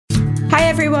Hi,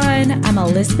 everyone. I'm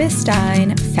Elizabeth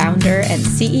Stein, founder and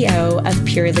CEO of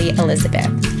Purely Elizabeth.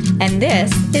 And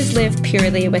this is Live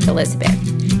Purely with Elizabeth,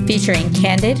 featuring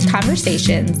candid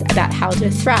conversations about how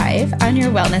to thrive on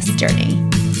your wellness journey.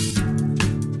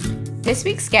 This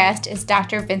week's guest is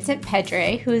Dr. Vincent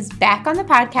Pedre, who is back on the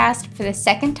podcast for the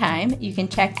second time. You can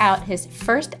check out his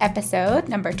first episode,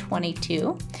 number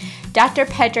 22. Dr.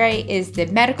 Pedre is the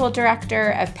medical director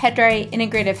of Pedre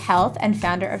Integrative Health and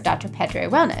founder of Dr. Pedre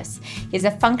Wellness. He's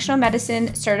a functional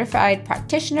medicine certified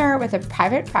practitioner with a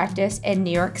private practice in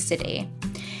New York City.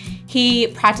 He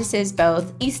practices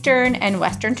both Eastern and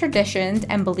Western traditions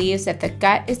and believes that the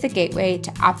gut is the gateway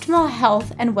to optimal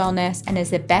health and wellness, and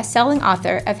is the best-selling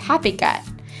author of Happy Gut.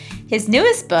 His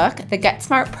newest book, The Gut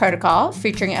Smart Protocol,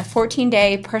 featuring a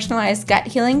 14-day personalized gut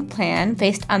healing plan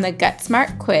based on the Gut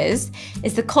Smart quiz,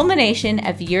 is the culmination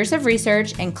of years of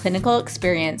research and clinical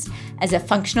experience as a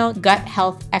functional gut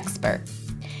health expert.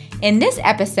 In this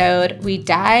episode, we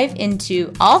dive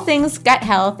into all things gut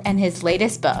health and his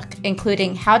latest book,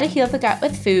 including how to heal the gut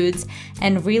with foods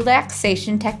and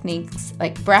relaxation techniques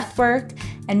like breath work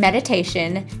and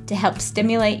meditation to help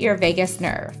stimulate your vagus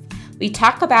nerve. We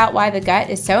talk about why the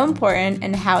gut is so important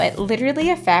and how it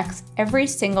literally affects every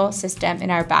single system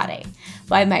in our body,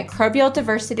 why microbial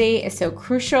diversity is so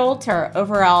crucial to our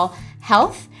overall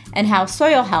health, and how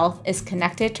soil health is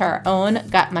connected to our own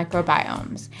gut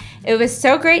microbiomes. It was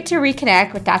so great to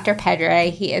reconnect with Dr. Pedre.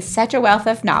 He is such a wealth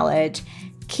of knowledge.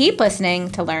 Keep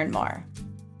listening to learn more.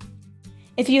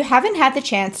 If you haven't had the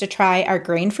chance to try our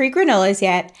grain-free granolas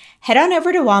yet, head on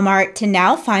over to Walmart to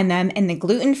now find them in the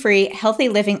gluten-free healthy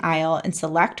living aisle in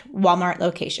select Walmart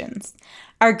locations.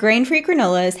 Our grain-free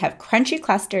granolas have crunchy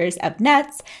clusters of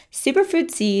nuts,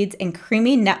 superfood seeds, and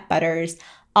creamy nut butters,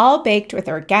 all baked with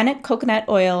organic coconut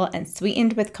oil and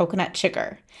sweetened with coconut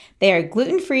sugar. They are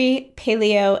gluten-free,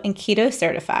 paleo, and keto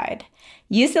certified.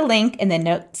 Use the link in the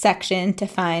notes section to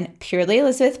find Purely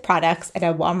Elizabeth products at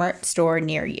a Walmart store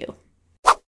near you.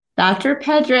 Dr.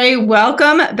 Pedre,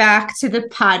 welcome back to the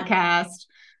podcast.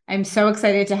 I'm so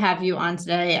excited to have you on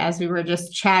today. As we were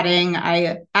just chatting,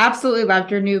 I absolutely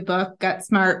loved your new book, Gut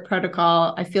Smart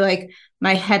Protocol. I feel like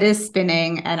my head is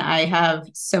spinning and I have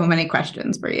so many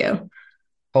questions for you.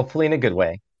 Hopefully in a good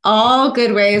way. All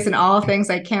good ways and all things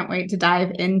I can't wait to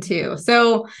dive into.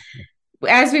 So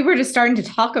as we were just starting to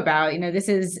talk about, this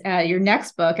is your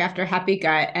next book after Happy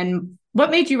Gut. And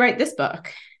what made you write this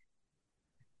book?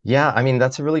 Yeah, I mean,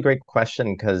 that's a really great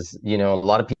question because, a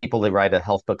lot of people, they write a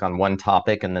health book on one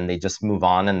topic and then they just move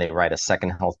on and they write a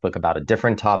second health book about a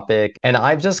different topic. And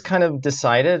I've just kind of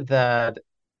decided that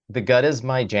the gut is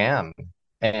my jam,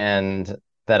 and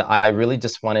that I really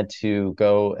just wanted to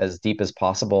go as deep as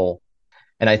possible.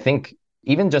 And I think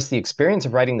even just the experience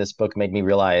of writing this book made me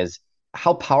realize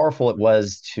how powerful it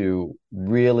was to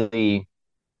really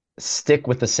stick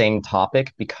with the same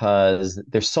topic, because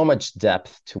there's so much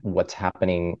depth to what's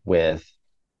happening with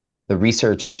the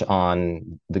research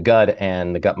on the gut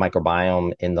and the gut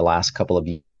microbiome in the last couple of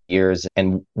years,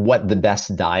 and what the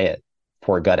best diet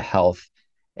for gut health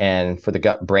and for the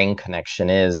gut-brain connection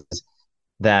is,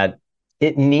 that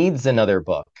it needs another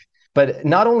book. But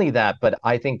not only that, but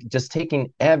I think just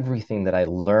taking everything that I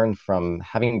learned from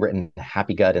having written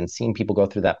Happy Gut and seeing people go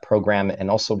through that program,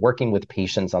 and also working with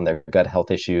patients on their gut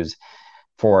health issues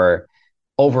for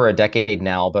over a decade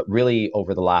now, but really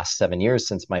over the last 7 years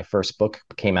since my first book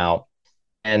came out,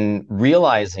 and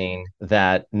realizing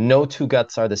that no two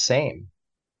guts are the same.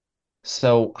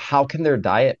 So how can their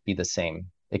diet be the same?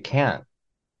 It can't.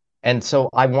 And so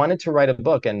I wanted to write a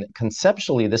book, and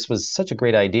conceptually, this was such a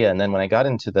great idea. And then when I got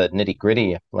into the nitty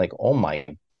gritty, like, oh my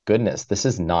goodness, this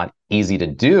is not easy to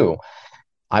do.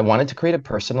 I wanted to create a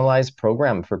personalized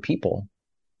program for people.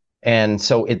 And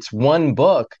so it's one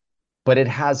book, but it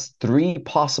has 3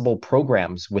 possible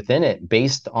programs within it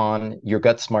based on your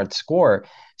Gut Smart score.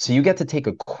 So you get to take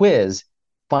a quiz,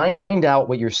 find out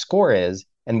what your score is,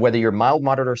 and whether you're mild,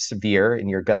 moderate, or severe in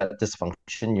your gut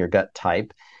dysfunction, your gut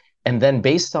type. And then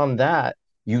based on that,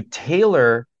 you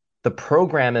tailor the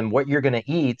program and what you're going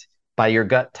to eat by your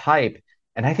gut type.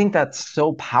 And I think that's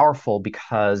so powerful,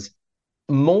 because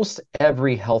most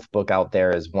every health book out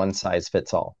there is one size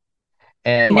fits all.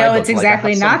 And my It's book, like, I have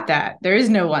exactly not that. There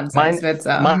is no one size mine, fits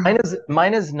all.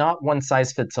 mine is not one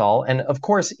size fits all. And of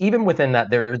course, even within that,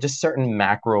 there are just certain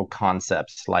macro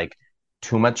concepts, like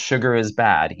too much sugar is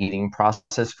bad, eating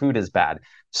processed food is bad.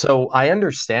 So I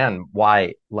understand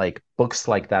why, like, books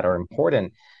like that are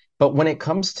important. But when it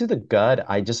comes to the gut,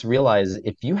 I just realize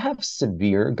if you have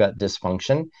severe gut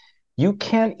dysfunction, you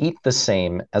can't eat the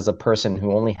same as a person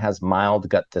who only has mild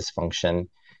gut dysfunction.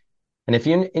 And if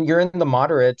you're in the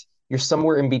moderate, you're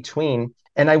somewhere in between.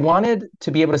 And I wanted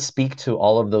to be able to speak to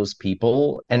all of those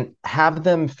people and have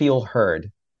them feel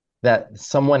heard, that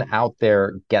someone out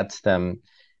there gets them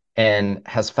and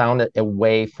has found a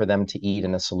way for them to eat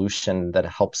and a solution that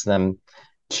helps them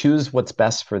choose what's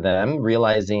best for them,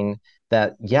 realizing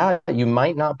that, yeah, you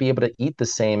might not be able to eat the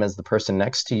same as the person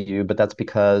next to you, but that's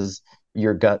because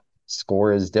your gut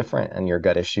score is different and your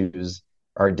gut issues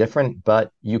are different.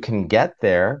 But you can get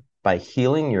there by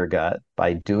healing your gut,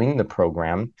 by doing the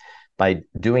program, by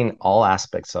doing all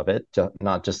aspects of it,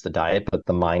 not just the diet, but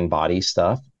the mind body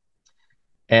stuff.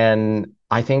 And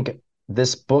I think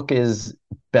this book is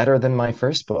better than my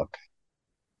first book.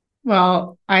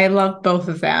 Well, I love both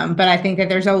of them, but I think that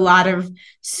there's a lot of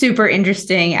super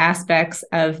interesting aspects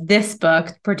of this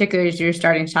book, particularly as you're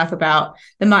starting to talk about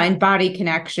the mind body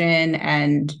connection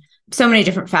and so many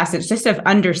different facets just of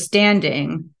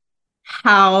understanding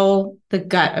how the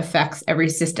gut affects every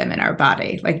system in our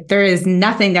body. Like there is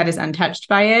nothing that is untouched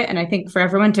by it. And I think for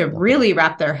everyone to Nothing. really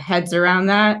wrap their heads around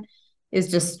that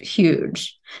is just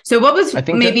huge. So what was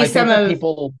maybe I some think that of,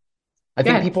 people I go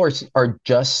think ahead. people are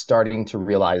just starting to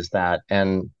realize that.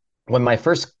 And when my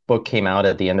first book came out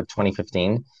at the end of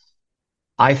 2015,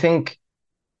 I think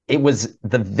it was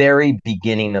the very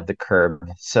beginning of the curve.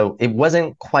 So it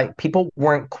wasn't quite, people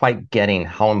weren't quite getting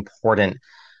how important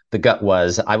the gut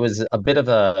was. I was a bit of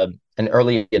an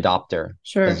early adopter, as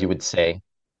Sure. you would say,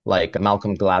 like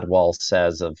Malcolm Gladwell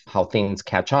says of how things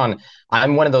catch on.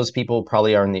 I'm one of those people who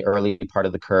probably are in the early part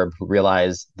of the curve who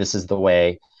realize this is the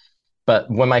way.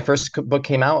 But when my first book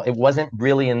came out, it wasn't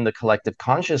really in the collective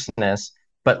consciousness.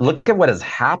 But look at what has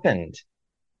happened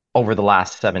over the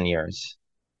last 7 years.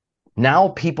 Now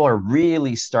people are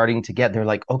really starting to get, they're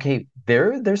like, okay,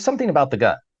 there's something about the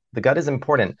gut. The gut is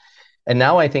important. And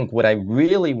now I think what I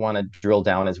really want to drill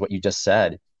down is what you just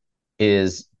said,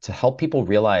 is to help people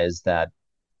realize that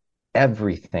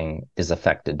everything is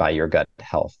affected by your gut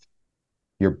health.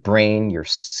 Your brain, your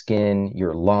skin,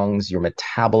 your lungs, your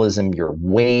metabolism, your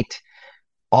weight,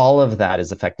 all of that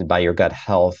is affected by your gut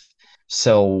health.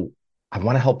 So I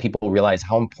want to help people realize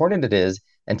how important it is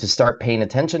and to start paying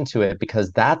attention to it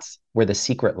because that's where the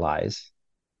secret lies.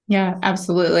 Yeah,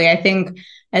 absolutely. I think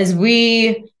as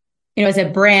we, as a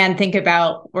brand, think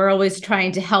about we're always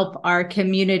trying to help our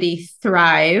community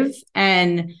thrive.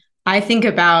 And I think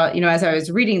about, as I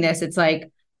was reading this, it's like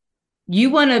you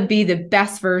want to be the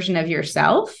best version of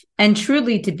yourself. And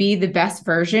truly to be the best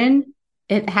version,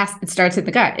 it starts at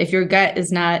the gut. If your gut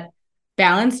is not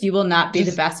balanced, you will not be the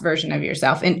Just best version of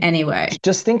yourself in any way.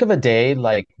 just think of a day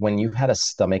like when you had a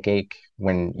stomach ache,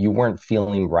 when you weren't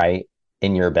feeling right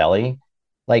in your belly.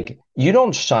 Like you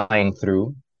don't shine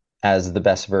through as the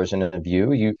best version of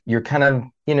you. You're kind of,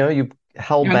 you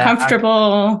held You're back.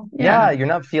 uncomfortable. Yeah, Yeah. you're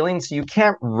not feeling, so you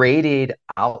can't radiate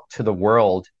out to the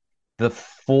world the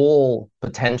full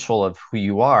potential of who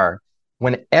you are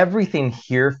when everything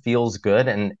here feels good.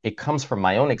 And it comes from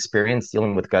my own experience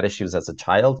dealing with gut issues as a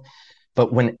child.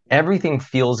 But when everything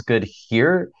feels good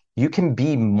here, you can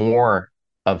be more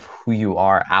of who you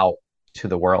are out to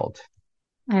the world.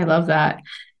 I love that.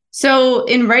 So,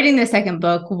 in writing the second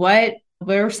book, what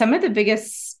were some of the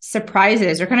biggest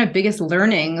surprises or kind of biggest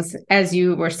learnings? As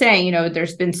you were saying,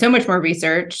 there's been so much more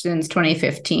research since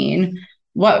 2015.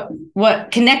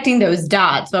 What connecting those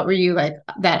dots? What were you like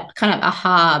that kind of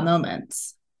aha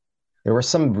moments? There were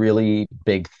some really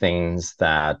big things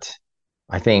that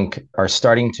I think are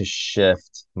starting to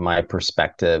shift my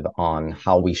perspective on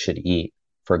how we should eat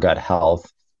for gut health.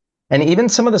 And even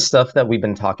some of the stuff that we've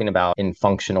been talking about in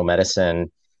functional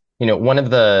medicine, one of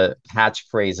the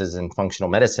catchphrases in functional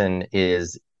medicine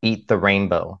is eat the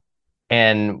rainbow.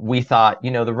 And we thought,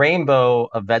 the rainbow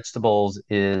of vegetables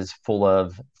is full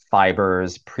of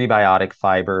fibers, prebiotic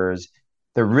fibers.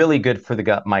 They're really good for the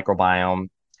gut microbiome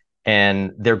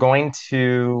and they're going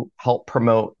to help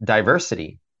promote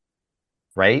diversity,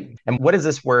 right? And what is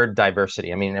this word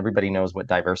diversity? I mean, everybody knows what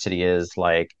diversity is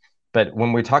like, but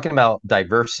when we're talking about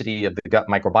diversity of the gut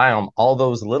microbiome, all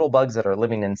those little bugs that are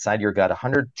living inside your gut,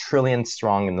 100 trillion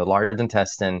strong in the large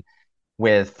intestine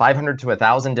with 500 to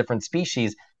 1,000 different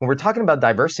species, when we're talking about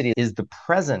diversity is the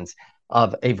presence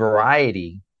of a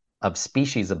variety of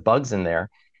species of bugs in there.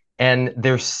 And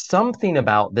there's something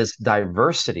about this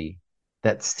diversity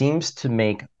that seems to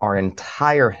make our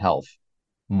entire health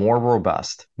more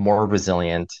robust, more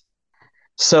resilient.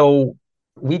 So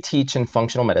we teach in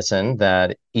functional medicine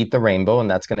that eat the rainbow, and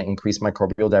that's going to increase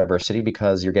microbial diversity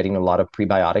because you're getting a lot of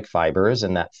prebiotic fibers,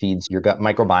 and that feeds your gut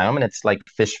microbiome. And it's like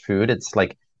fish food. It's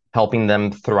like helping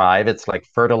them thrive. It's like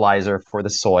fertilizer for the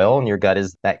soil, and your gut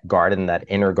is that garden, that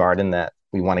inner garden that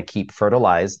we want to keep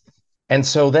fertilized. And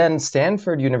so then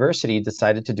Stanford University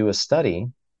decided to do a study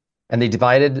And they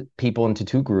divided people into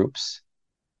two groups.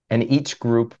 And each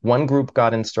group, one group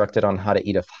got instructed on how to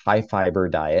eat a high fiber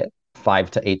diet,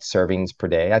 5 to 8 servings per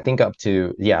day. I think up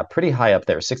to, yeah, pretty high up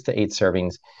there, 6 to 8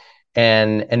 servings.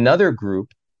 And another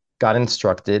group got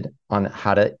instructed on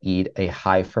how to eat a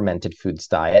high fermented foods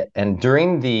diet. And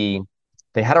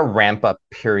they had a ramp up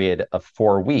period of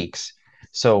 4 weeks.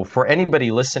 So for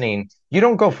anybody listening, you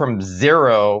don't go from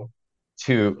zero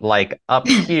to like up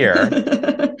here.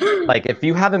 Like if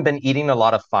you haven't been eating a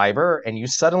lot of fiber and you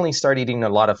suddenly start eating a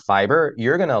lot of fiber,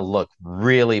 you're going to look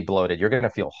really bloated. You're going to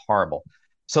feel horrible.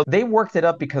 So they worked it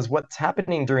up because what's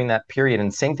happening during that period,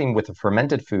 and same thing with the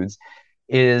fermented foods,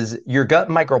 is your gut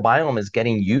microbiome is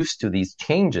getting used to these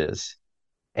changes.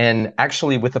 And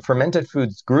actually, with the fermented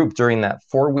foods group during that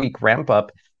 4 week ramp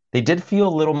up, they did feel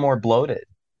a little more bloated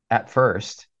at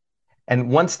first. And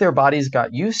once their bodies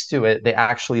got used to it,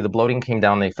 the bloating came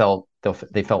down. They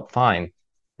felt fine.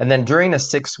 And then during a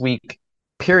 6 week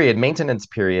period, maintenance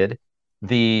period,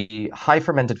 the high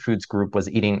fermented foods group was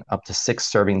eating up to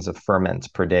 6 servings of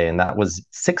ferment per day, and that was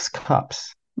 6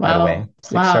 cups, by the way, Wow.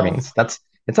 six Wow. servings.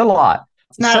 It's a lot.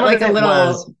 It's Some not of like a it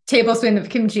was little tablespoon of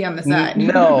kimchi on the side.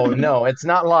 no, it's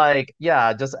not like,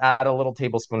 yeah, just add a little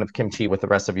tablespoon of kimchi with the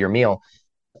rest of your meal.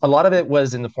 A lot of it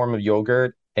was in the form of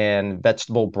yogurt and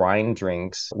vegetable brine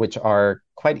drinks, which are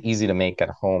quite easy to make at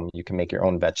home. You can make your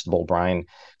own vegetable brine.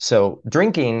 So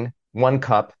drinking 1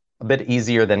 cup, a bit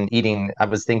easier than eating. I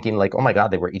was thinking like, oh my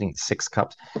God, they were eating 6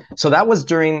 cups. So that was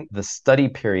during the study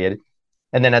period.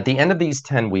 And then at the end of these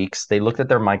 10 weeks, they looked at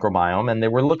their microbiome and they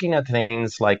were looking at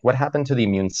things like what happened to the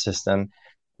immune system,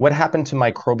 what happened to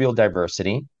microbial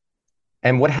diversity,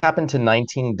 and what happened to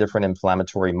 19 different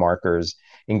inflammatory markers,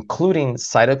 including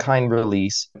cytokine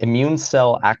release, immune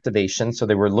cell activation. So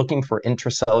they were looking for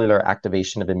intracellular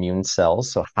activation of immune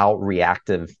cells. So how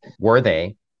reactive were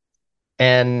they?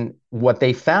 And what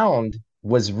they found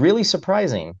was really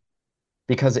surprising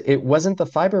because it wasn't the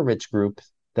fiber rich group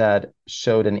that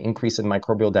showed an increase in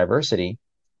microbial diversity.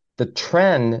 The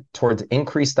trend towards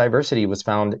increased diversity was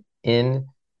found in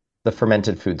the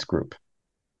fermented foods group.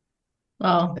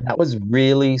 Wow. That was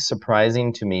really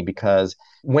surprising to me because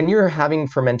when you're having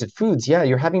fermented foods, yeah,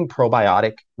 you're having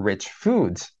probiotic rich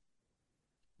foods.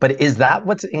 But is that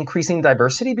what's increasing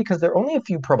diversity? Because there are only a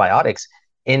few probiotics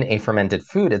in a fermented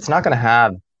food. It's not going to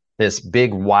have this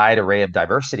big wide array of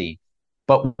diversity.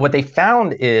 But what they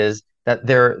found is that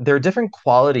there are different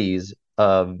qualities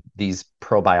of these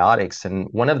probiotics, and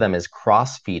one of them is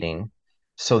cross feeding.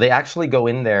 So they actually go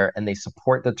in there and they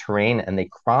support the terrain and they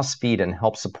cross feed and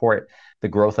help support the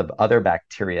growth of other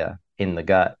bacteria in the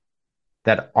gut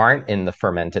that aren't in the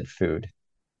fermented food.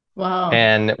 Wow.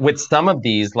 And with some of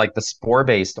these, like the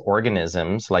spore-based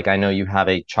organisms, like I know you have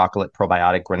a chocolate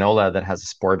probiotic granola that has a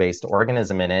spore-based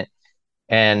organism in it,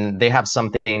 and they have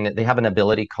an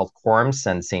ability called quorum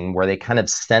sensing where they kind of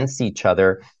sense each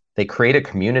other. They create a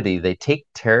community, they take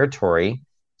territory.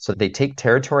 So they take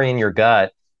territory in your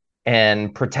gut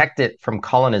and protect it from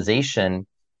colonization.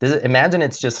 Imagine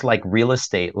it's just like real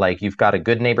estate, like you've got a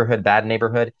good neighborhood, bad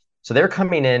neighborhood. So they're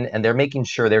coming in and they're making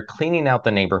sure they're cleaning out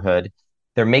the neighborhood.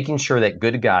 They're making sure that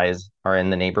good guys are in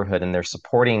the neighborhood and they're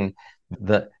supporting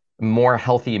the more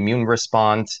healthy immune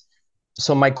response.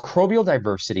 So microbial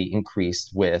diversity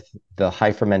increased with the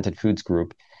high fermented foods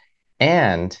group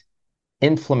and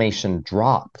inflammation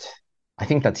dropped. I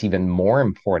think that's even more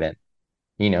important.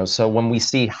 So when we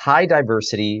see high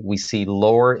diversity, we see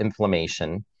lower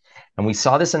inflammation. And we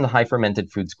saw this in the high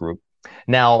fermented foods group.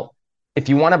 Now, if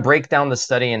you want to break down the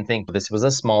study and think this was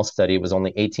a small study, it was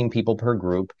only 18 people per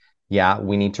group. Yeah,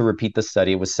 we need to repeat the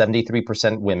study. It was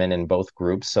 73% women in both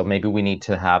groups. So maybe we need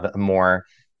to have a more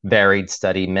varied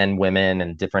study, men, women,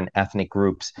 and different ethnic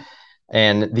groups.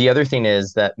 And the other thing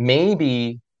is that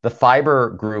maybe the fiber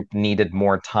group needed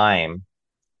more time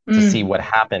to see Mm. what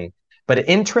happened. But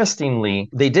interestingly,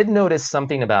 they did notice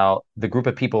something about the group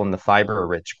of people in the fiber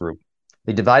rich group.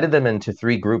 They divided them into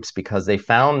three groups because they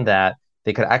found that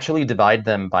they could actually divide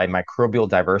them by microbial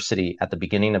diversity at the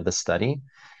beginning of the study.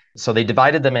 So they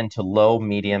divided them into low,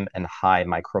 medium, and high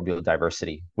microbial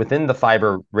diversity within the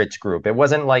fiber rich group. It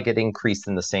wasn't like it increased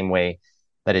in the same way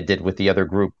that it did with the other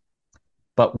group.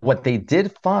 But what they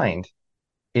did find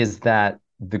is that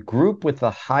the group with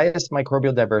the highest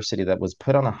microbial diversity that was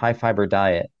put on a high fiber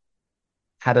diet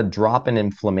had a drop in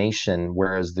inflammation,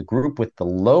 whereas the group with the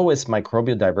lowest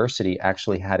microbial diversity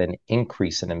actually had an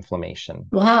increase in inflammation.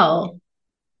 Wow.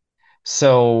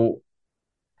 So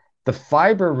the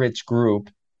fiber rich group,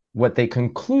 what they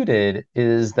concluded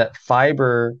is that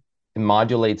fiber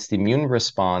modulates the immune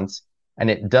response, and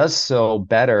it does so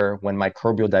better when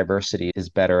microbial diversity is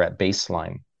better at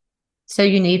baseline. So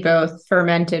you need both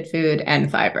fermented food and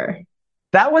fiber.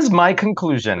 That was my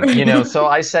conclusion, So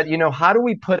I said, how do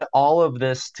we put all of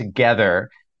this together?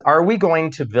 Are we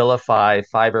going to vilify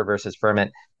fiber versus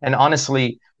ferment? And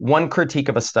honestly, one critique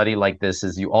of a study like this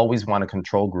is you always want a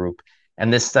control group.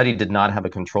 And this study did not have a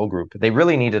control group. They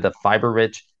really needed a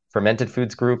fiber-rich fermented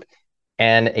foods group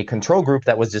and a control group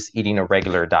that was just eating a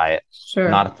regular diet, Sure.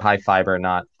 not high fiber,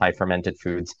 not high fermented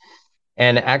foods.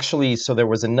 And actually, so there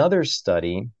was another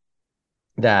study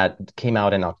that came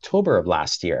out in October of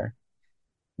last year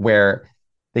where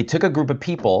they took a group of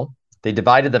people, they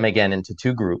divided them again into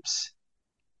two groups.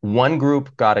 One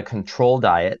group got a control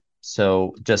diet,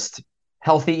 so just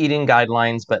healthy eating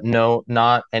guidelines, but no,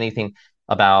 not anything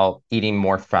about eating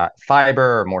more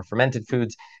fiber or more fermented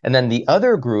foods. And then the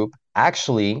other group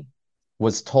actually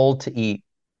was told to eat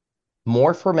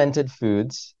more fermented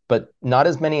foods, but not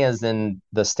as many as in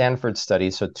the Stanford study.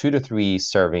 So 2 to 3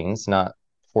 servings, not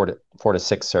 4 to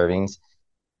 6 servings.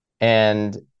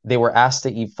 And they were asked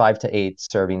to eat 5 to 8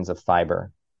 servings of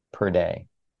fiber per day.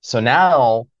 So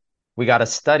now we got a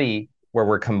study where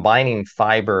we're combining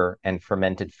fiber and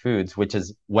fermented foods, which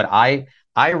is what I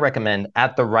recommend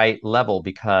at the right level,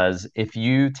 because if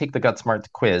you take the Gut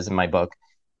Smart quiz in my book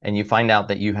and you find out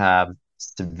that you have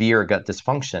severe gut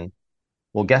dysfunction,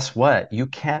 well, guess what? You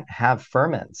can't have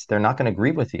ferments. They're not going to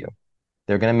agree with you.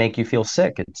 They're going to make you feel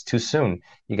sick. It's too soon.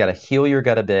 You got to heal your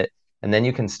gut a bit, and then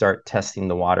you can start testing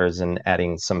the waters and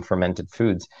adding some fermented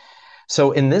foods.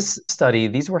 So in this study,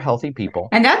 these were healthy people.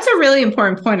 And that's a really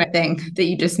important point, I think, that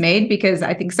you just made, because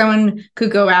I think someone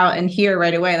could go out and hear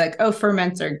right away, like, oh,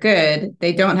 ferments are good.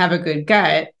 They don't have a good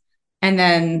gut. And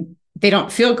then they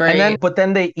don't feel great. But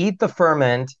then they eat the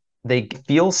ferment, they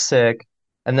feel sick,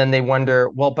 and then they wonder,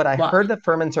 well, but I heard that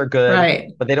ferments are good,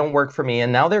 right, but they don't work for me.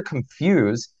 And now they're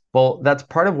confused. Well, that's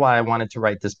part of why I wanted to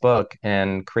write this book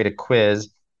and create a quiz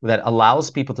that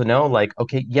allows people to know, like,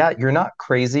 okay, yeah, you're not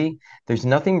crazy. There's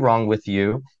nothing wrong with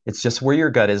you. It's just where your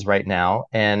gut is right now.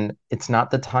 And it's not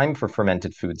the time for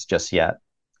fermented foods just yet,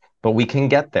 but we can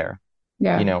get there.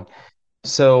 Yeah.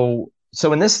 So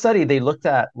in this study, they looked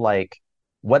at like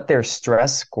what their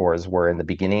stress scores were in the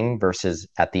beginning versus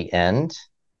at the end.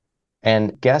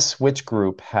 And guess which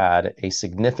group had a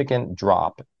significant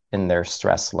drop in their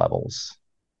stress levels?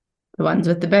 The ones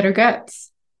with the better guts.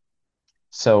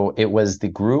 So it was the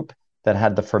group that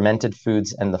had the fermented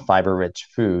foods and the fiber-rich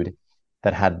food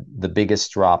that had the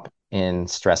biggest drop in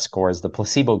stress scores. The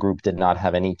placebo group did not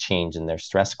have any change in their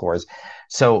stress scores.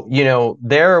 So,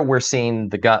 there we're seeing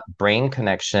the gut-brain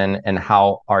connection and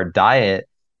how our diet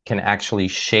can actually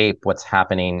shape what's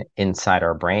happening inside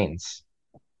our brains.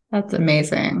 That's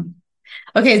amazing.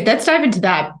 Okay, let's dive into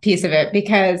that piece of it,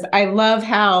 because I love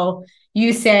how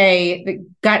you say that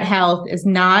gut health is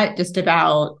not just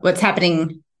about what's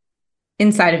happening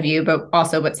inside of you, but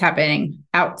also what's happening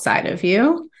outside of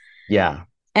you. Yeah.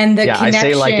 And the connection. I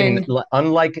say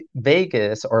unlike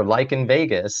Vegas, or like in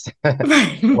Vegas,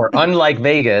 or unlike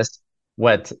Vegas,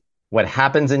 what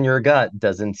happens in your gut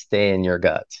doesn't stay in your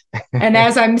gut. And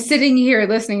as I'm sitting here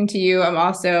listening to you, I'm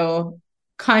also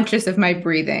conscious of my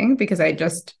breathing, because I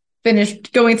just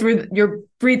finished going through your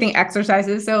breathing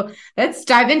exercises. So let's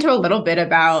dive into a little bit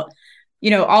about,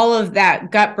 all of that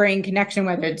gut brain connection,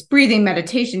 whether it's breathing,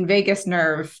 meditation, vagus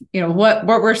nerve, what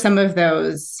were some of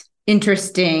those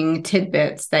interesting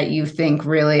tidbits that you think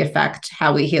really affect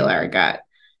how we heal our gut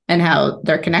and how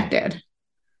they're connected?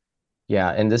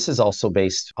 Yeah, and this is also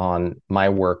based on my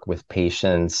work with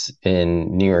patients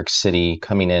in New York City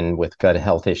coming in with gut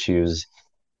health issues.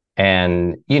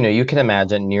 And, you can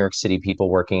imagine New York City people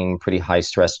working pretty high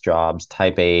stress jobs,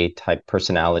 type A type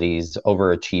personalities,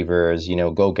 overachievers,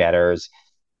 go-getters.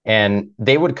 And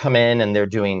they would come in and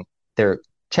they're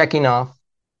checking off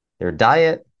their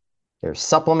diet, their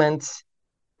supplements,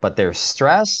 but their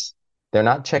stress, they're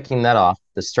not checking that off.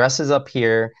 The stress is up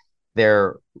here.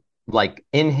 They're like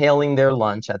inhaling their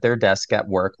lunch at their desk at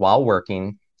work while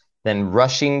working, then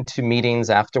rushing to meetings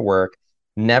after work,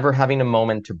 never having a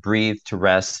moment to breathe, to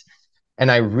rest. And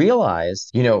I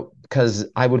realized, because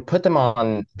I would put them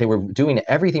on, they were doing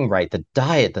everything right, the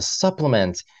diet, the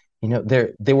supplements,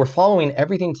 they were following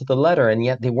everything to the letter, and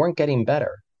yet they weren't getting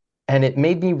better. And it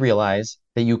made me realize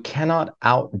that you cannot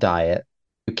out diet,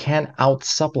 you can't out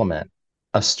supplement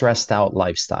a stressed out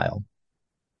lifestyle.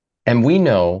 And we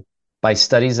know by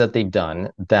studies that they've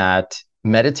done that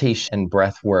meditation and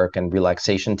breath work and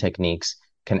relaxation techniques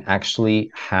can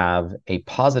actually have a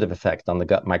positive effect on the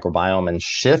gut microbiome and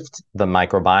shift the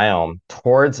microbiome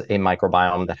towards a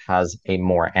microbiome that has a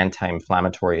more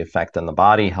anti-inflammatory effect on the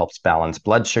body, helps balance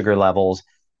blood sugar levels.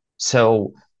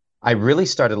 So I really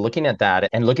started looking at that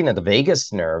and looking at the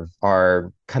vagus nerve,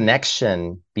 our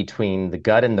connection between the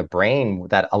gut and the brain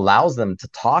that allows them to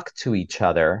talk to each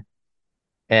other,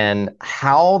 and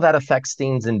how that affects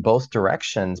things in both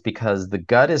directions, because the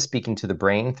gut is speaking to the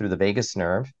brain through the vagus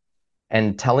nerve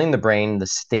and telling the brain the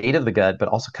state of the gut, but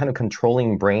also kind of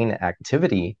controlling brain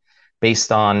activity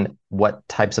based on what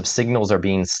types of signals are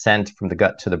being sent from the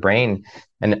gut to the brain.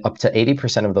 And up to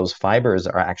 80% of those fibers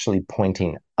are actually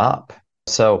pointing up.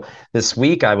 So this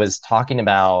week I was talking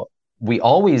about, we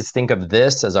always think of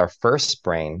this as our first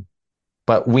brain,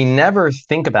 but we never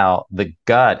think about the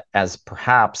gut as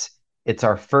perhaps it's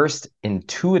our first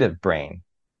intuitive brain,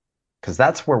 because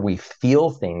that's where we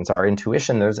feel things, our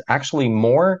intuition. There's actually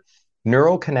more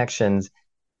neural connections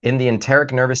in the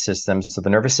enteric nervous system. So the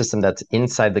nervous system that's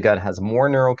inside the gut has more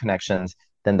neural connections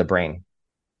than the brain.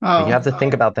 But you have to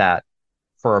think about that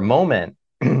for a moment,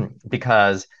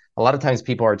 because a lot of times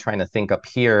people are trying to think up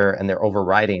here and they're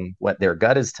overriding what their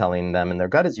gut is telling them, and their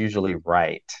gut is usually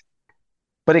right.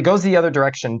 But it goes the other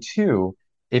direction too.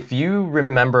 If you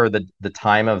remember the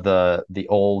time of the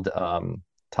old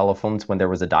telephones when there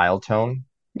was a dial tone,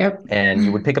 Yep. and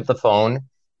you would pick up the phone,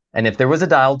 and if there was a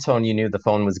dial tone, you knew the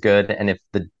phone was good, and if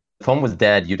the phone was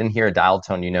dead, you didn't hear a dial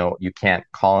tone, you know you can't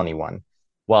call anyone.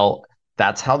 Well,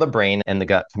 that's how the brain and the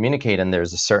gut communicate, and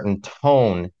there's a certain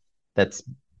tone that's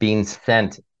being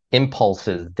sent,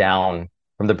 impulses down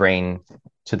from the brain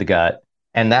to the gut,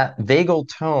 and that vagal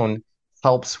tone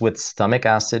helps with stomach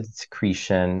acid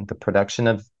secretion, the production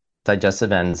of digestive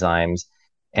enzymes,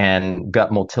 and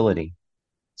gut motility.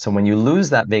 So when you lose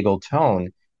that vagal tone,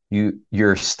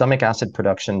 your stomach acid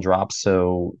production drops.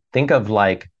 So think of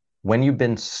like when you've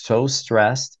been so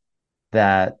stressed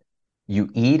that you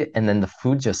eat and then the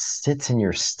food just sits in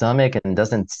your stomach and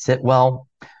doesn't sit well.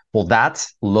 Well,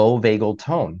 that's low vagal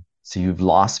tone. So you've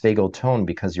lost vagal tone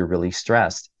because you're really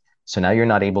stressed. So now you're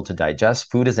not able to digest.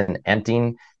 Food isn't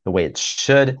emptying the way it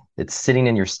should. It's sitting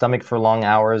in your stomach for long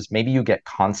hours. Maybe you get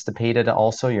constipated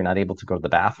also. You're not able to go to the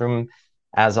bathroom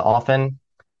as often.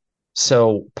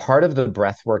 So part of the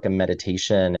breath work and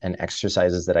meditation and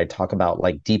exercises that I talk about,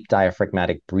 like deep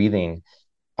diaphragmatic breathing,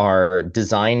 are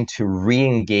designed to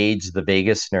re-engage the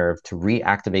vagus nerve, to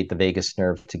reactivate the vagus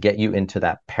nerve, to get you into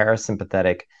that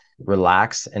parasympathetic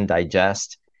relax and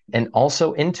digest, and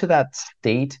also into that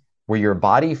state where your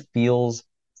body feels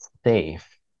safe.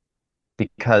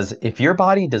 Because if your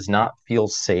body does not feel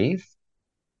safe,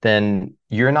 then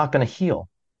you're not going to heal.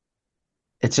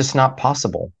 It's just not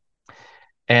possible.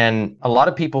 And a lot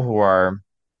of people who are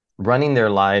running their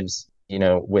lives,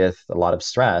 with a lot of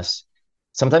stress,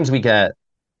 sometimes we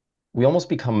almost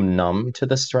become numb to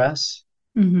the stress.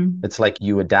 Mm-hmm. It's like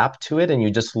you adapt to it and you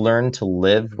just learn to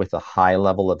live with a high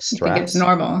level of I think it's stress.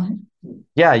 normal.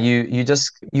 Yeah,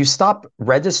 you stop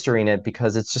registering it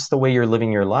because it's just the way you're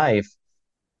living your life.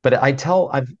 But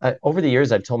over the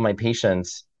years, I've told my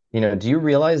patients, do you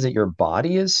realize that your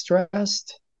body is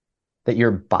stressed? That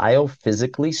you're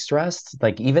biophysically stressed?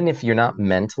 Like, even if you're not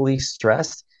mentally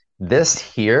stressed, this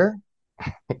here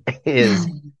is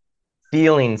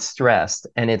feeling stressed,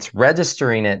 and it's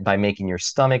registering it by making your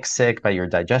stomach sick, by your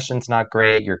digestion's not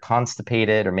great, you're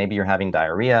constipated, or maybe you're having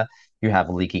diarrhea, you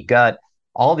have leaky gut,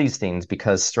 all these things,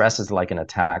 because stress is like an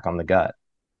attack on the gut.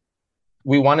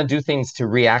 We want to do things to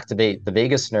reactivate the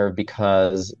vagus nerve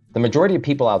because the majority of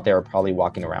people out there are probably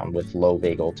walking around with low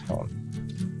vagal tone.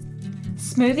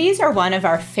 Smoothies are one of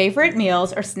our favorite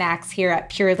meals or snacks here at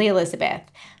Purely Elizabeth.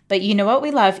 But you know what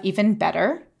we love even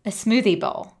better? A smoothie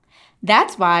bowl.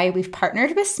 That's why we've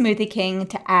partnered with Smoothie King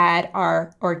to add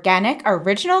our organic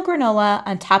original granola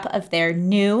on top of their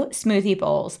new smoothie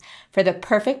bowls for the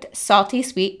perfect salty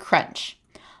sweet crunch.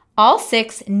 All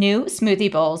 6 new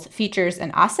smoothie bowls features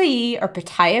an acai or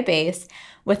pitaya base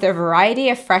with a variety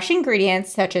of fresh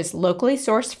ingredients such as locally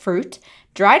sourced fruit,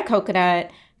 dried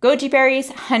coconut, goji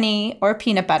berries, honey, or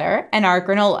peanut butter, and our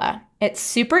granola. It's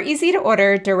super easy to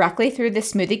order directly through the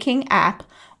Smoothie King app,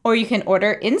 or you can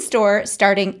order in-store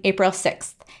starting April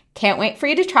 6th. Can't wait for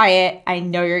you to try it. I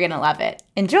know you're going to love it.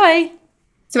 Enjoy!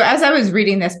 So as I was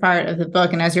reading this part of the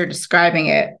book and as you're describing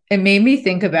it, it made me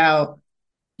think about,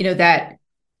 that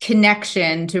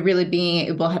connection to really being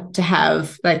able to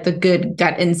have like the good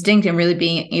gut instinct and really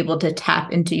being able to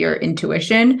tap into your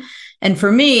intuition. And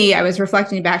for me, I was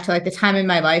reflecting back to like the time in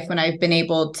my life when I've been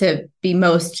able to be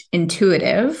most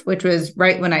intuitive, which was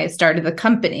right when I started the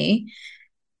company.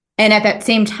 And at that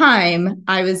same time,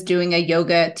 I was doing a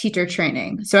yoga teacher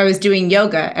training. So I was doing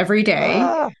yoga every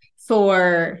day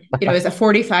for, it was a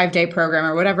 45-day program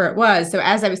or whatever it was. So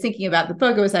as I was thinking about the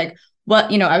book, it was like, well,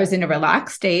 I was in a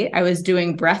relaxed state. I was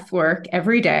doing breath work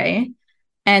every day.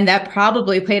 And that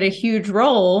probably played a huge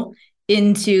role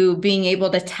into being able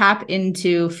to tap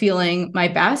into feeling my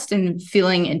best and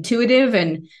feeling intuitive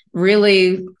and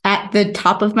really at the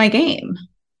top of my game.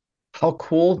 How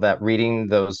cool that reading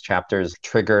those chapters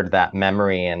triggered that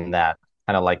memory and that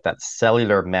kind of like that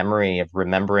cellular memory of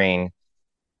remembering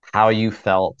how you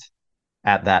felt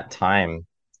at that time.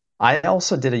 I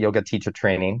also did a yoga teacher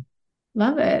training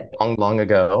Love it. long, long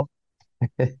ago.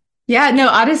 Yeah, no,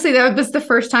 honestly, that was the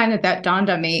first time that that dawned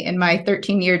on me in my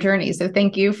 13-year journey. So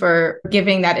thank you for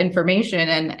giving that information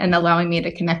and allowing me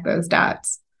to connect those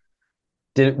dots.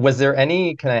 Was there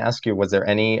any, can I ask you, was there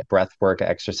any breath work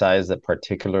exercise that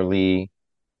particularly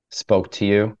spoke to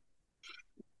you?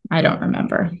 I don't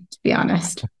remember, to be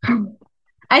honest.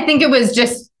 I think it was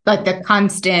just like the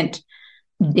constant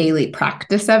daily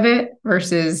practice of it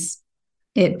versus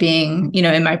it being,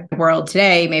 in my world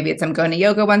today, maybe it's I'm going to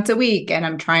yoga once a week and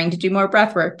I'm trying to do more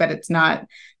breath work, but it's not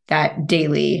that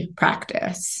daily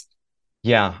practice.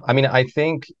 Yeah, I mean, I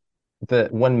think the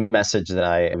one message that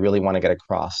I really want to get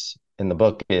across in the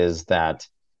book is that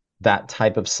that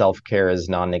type of self-care is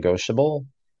non-negotiable,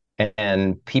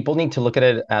 and people need to look at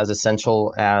it as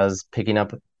essential as picking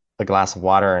up a glass of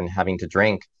water and having to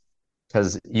drink,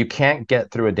 because you can't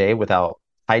get through a day without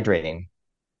hydrating,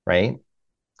 right?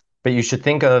 But you should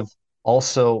think of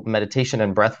also meditation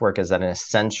and breath work as an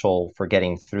essential for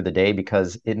getting through the day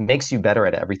because it makes you better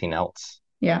at everything else.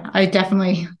 Yeah, I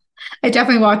definitely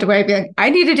walked away being like, I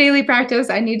need a daily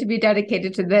practice. I need to be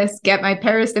dedicated to this, get my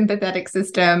parasympathetic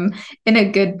system in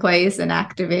a good place and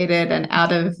activated and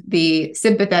out of the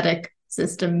sympathetic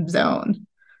system zone.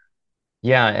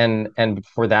 Yeah, and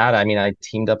for that, I mean, I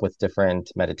teamed up with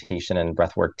different meditation and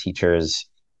breathwork teachers,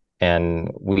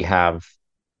 and we have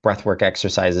breathwork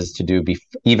exercises to do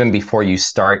even before you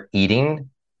start eating.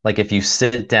 Like if you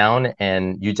sit down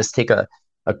and you just take a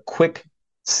quick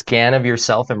scan of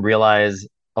yourself and realize,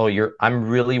 oh, I'm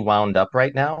really wound up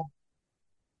right now.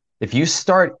 If you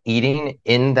start eating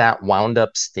in that wound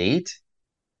up state,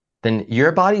 then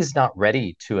your body's not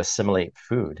ready to assimilate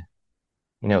food.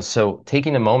 So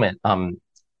taking a moment,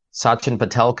 Sachin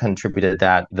Patel contributed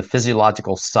that the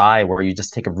physiological sigh, where you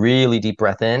just take a really deep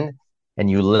breath in and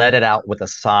you let it out with a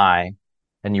sigh,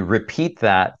 and you repeat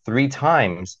that 3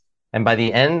 times. And by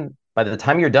the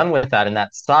time you're done with that, and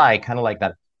that sigh, kind of like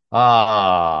that,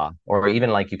 or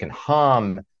even like you can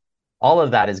hum, all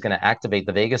of that is going to activate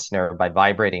the vagus nerve by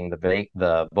vibrating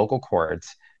the vocal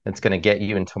cords. It's going to get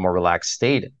you into a more relaxed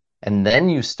state. And then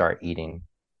you start eating.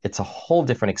 It's a whole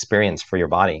different experience for your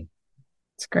body.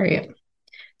 It's great.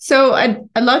 So I'd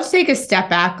love to take a step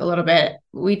back a little bit.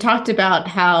 We talked about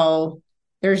how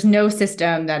there's no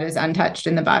system that is untouched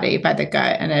in the body by the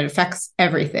gut and it affects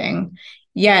everything.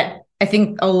 Yet I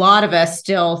think a lot of us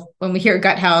still, when we hear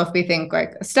gut health, we think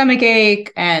like a stomach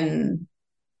ache and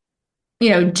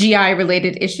GI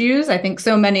related issues. I think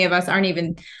so many of us aren't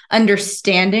even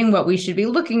understanding what we should be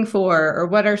looking for or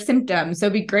what are symptoms. So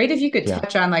it'd be great if you could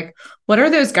touch on like, what are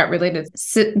those gut related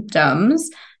symptoms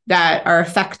that are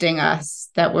affecting us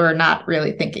that we're not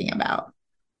really thinking about?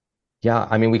 Yeah,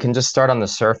 I mean, we can just start on the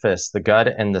surface. The gut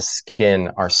and the skin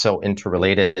are so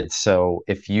interrelated. So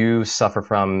if you suffer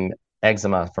from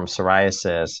eczema, from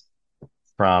psoriasis,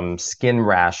 from skin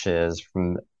rashes,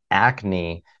 from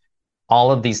acne,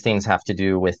 all of these things have to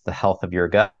do with the health of your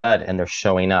gut, and they're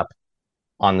showing up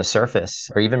on the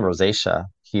surface, or even rosacea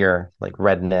here, like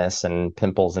redness and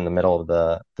pimples in the middle of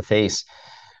the face,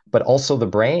 but also the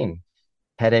brain.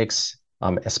 Headaches,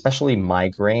 especially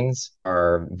migraines,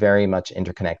 are very much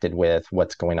interconnected with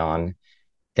what's going on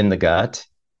in the gut,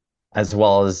 as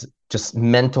well as just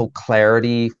mental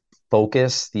clarity,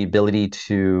 focus, the ability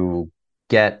to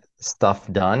get stuff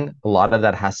done. A lot of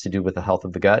that has to do with the health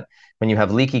of the gut. When you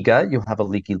have leaky gut, you have a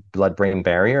leaky blood-brain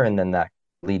barrier, and then that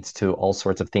leads to all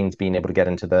sorts of things being able to get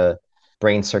into the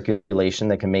brain circulation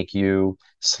that can make you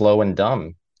slow and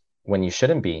dumb when you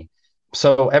shouldn't be.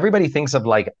 So everybody thinks of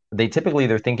like, they're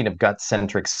thinking of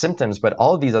gut-centric symptoms, but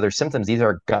all of these other symptoms, these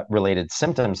are gut-related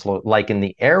symptoms. Like in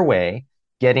the airway,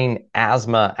 getting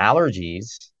asthma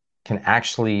allergies can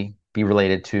actually be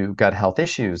related to gut health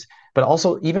issues. But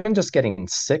also even just getting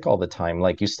sick all the time,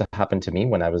 like used to happen to me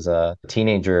when I was a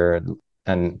teenager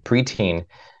and preteen.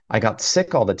 I got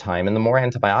sick all the time. And the more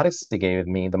antibiotics they gave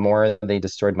me, the more they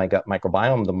destroyed my gut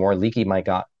microbiome, the more leaky my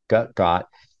gut got,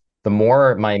 the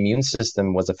more my immune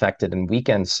system was affected and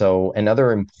weakened. So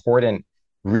another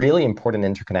really important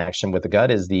interconnection with the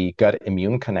gut is the gut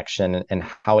immune connection and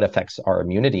how it affects our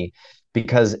immunity,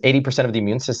 because 80% of the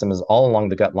immune system is all along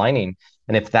the gut lining.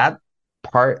 And if that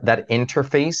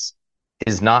interface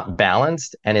is not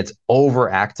balanced and it's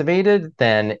overactivated,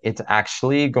 then it's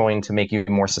actually going to make you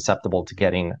more susceptible to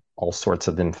getting all sorts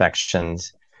of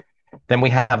infections. Then we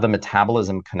have the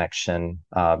metabolism connection,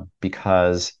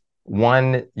 because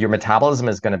one, your metabolism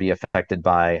is going to be affected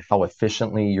by how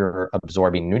efficiently you're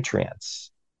absorbing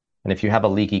nutrients. And if you have a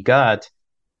leaky gut,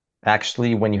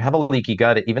 actually, when you have a leaky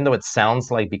gut, even though it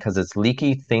sounds like because it's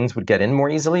leaky, things would get in more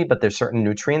easily, but there's certain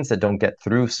nutrients that don't get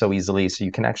through so easily. So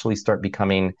you can actually start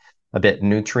becoming a bit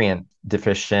nutrient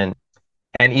deficient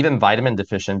and even vitamin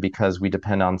deficient because we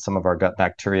depend on some of our gut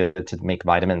bacteria to make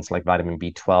vitamins like vitamin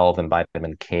B12 and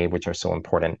vitamin K, which are so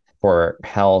important for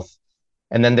health.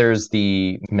 And then there's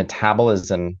the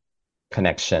metabolism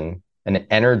connection and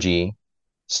energy,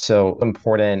 so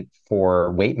important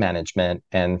for weight management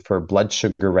and for blood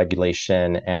sugar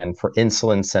regulation and for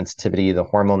insulin sensitivity, the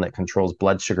hormone that controls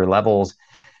blood sugar levels.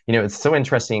 It's so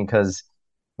interesting because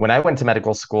when I went to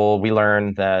medical school, we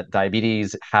learned that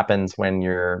diabetes happens when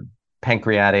your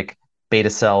pancreatic beta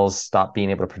cells stop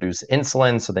being able to produce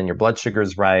insulin, so then your blood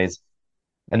sugars rise.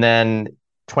 And then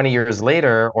 20 years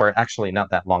later, or actually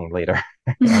not that long later,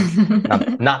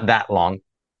 not that long.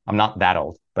 I'm not that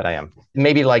old, but I am.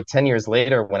 Maybe like 10 years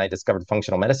later, when I discovered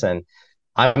functional medicine,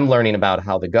 I'm learning about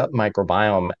how the gut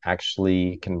microbiome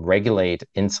actually can regulate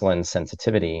insulin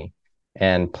sensitivity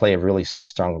and play a really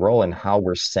strong role in how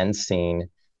we're sensing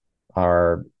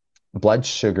our blood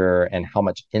sugar and how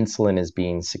much insulin is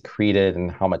being secreted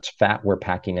and how much fat we're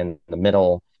packing in the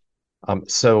middle.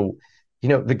 So,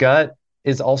 the gut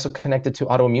is also connected to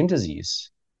autoimmune disease.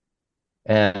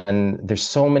 And there's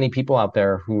so many people out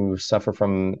there who suffer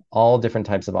from all different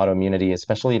types of autoimmunity,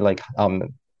 especially like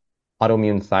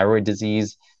autoimmune thyroid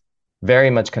disease, very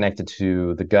much connected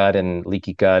to the gut and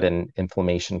leaky gut and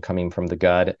inflammation coming from the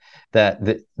gut. That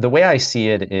the way I see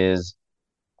it is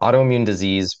autoimmune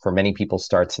disease for many people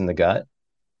starts in the gut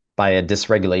by a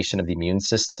dysregulation of the immune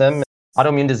system.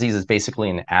 Autoimmune disease is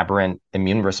basically an aberrant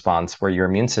immune response where your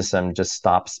immune system just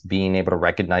stops being able to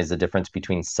recognize the difference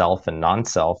between self and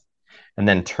non-self and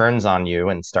then turns on you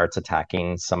and starts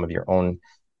attacking some of your own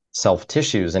self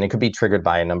tissues. And it could be triggered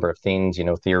by a number of things.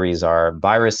 Theories are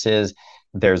viruses.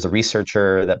 There's a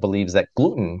researcher that believes that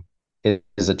gluten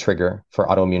is a trigger for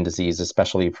autoimmune disease,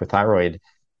 especially for thyroid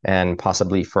and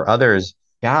possibly for others.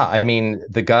 Yeah, I mean,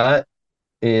 the gut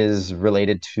is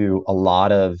related to a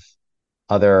lot of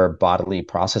other bodily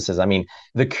processes. I mean,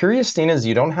 the curious thing is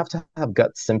you don't have to have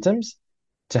gut symptoms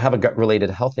to have a gut-related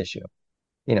health issue.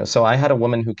 So I had a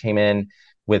woman who came in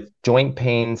with joint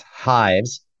pains,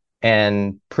 hives,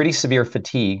 and pretty severe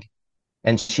fatigue,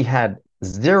 and she had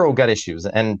zero gut issues.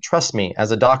 And trust me,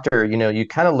 as a doctor, you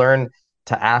kind of learn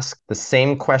to ask the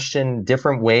same question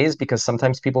different ways because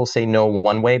sometimes people say no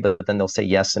one way, but then they'll say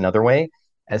yes another way.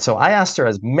 And so I asked her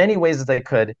as many ways as I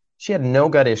could. She had no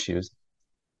gut issues,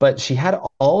 but she had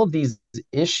all of these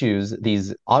issues,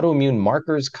 these autoimmune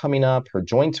markers coming up. Her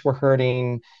joints were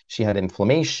hurting. She had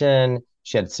inflammation.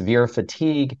 She had severe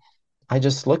fatigue. I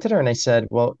just looked at her and I said,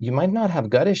 well, you might not have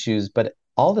gut issues, but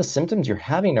all the symptoms you're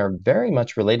having are very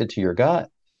much related to your gut.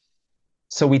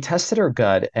 So we tested her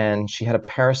gut and she had a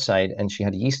parasite and she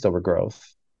had yeast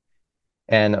overgrowth.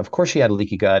 And of course, she had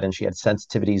leaky gut and she had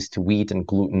sensitivities to wheat and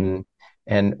gluten.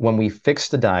 And when we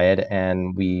fixed the diet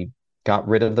and we got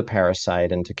rid of the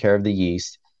parasite and took care of the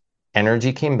yeast,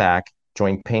 energy came back,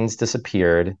 joint pains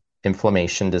disappeared,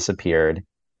 inflammation disappeared,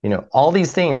 all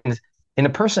these things in a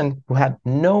person who had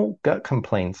no gut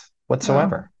complaints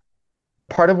whatsoever.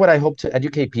 Wow. Part of what I hope to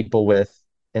educate people with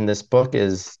in this book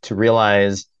is to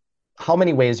realize how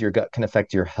many ways your gut can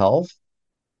affect your health,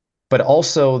 but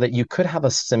also that you could have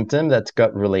a symptom that's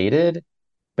gut related,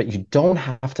 but you don't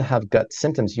have to have gut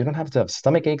symptoms. You don't have to have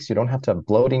stomach aches. You don't have to have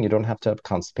bloating. You don't have to have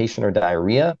constipation or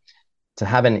diarrhea to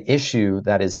have an issue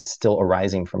that is still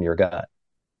arising from your gut.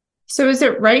 So is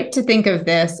it right to think of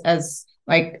this as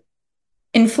like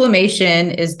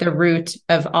inflammation is the root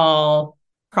of all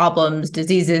problems,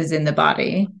 diseases in the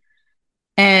body?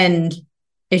 And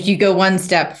if you go one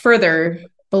step further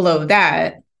below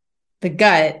that, the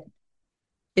gut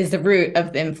is the root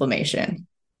of the inflammation,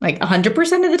 like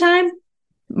 100% of the time?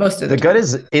 Most of the gut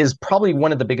is probably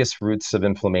one of the biggest roots of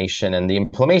inflammation, and the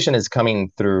inflammation is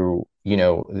coming through,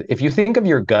 if you think of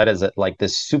your gut as like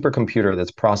this supercomputer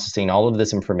that's processing all of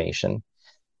this information,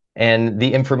 and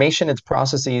the information it's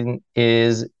processing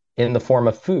is in the form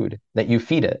of food that you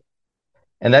feed it.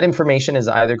 And that information is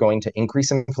either going to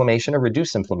increase inflammation or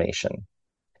reduce inflammation.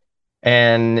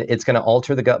 And it's going to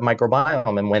alter the gut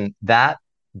microbiome. And when that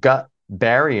gut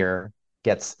barrier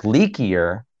gets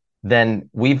leakier, then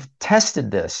we've tested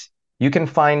this. You can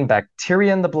find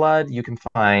bacteria in the blood. You can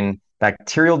find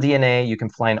bacterial DNA. You can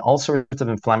find all sorts of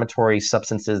inflammatory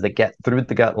substances that get through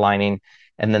the gut lining,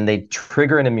 and then they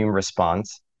trigger an immune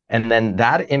response. And then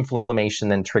that inflammation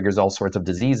then triggers all sorts of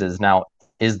diseases. Now,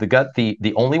 is the gut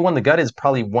the only one? The gut is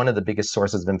probably one of the biggest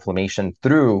sources of inflammation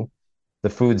through the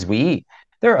foods we eat.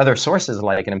 There are other sources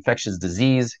like an infectious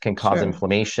disease can cause Sure.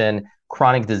 inflammation,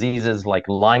 chronic diseases like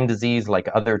Lyme disease, like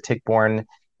other tick-borne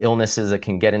illnesses that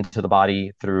can get into the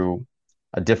body through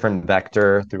a different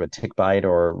vector, through a tick bite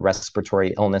or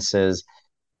respiratory illnesses.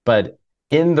 But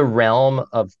in the realm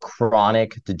of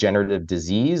chronic degenerative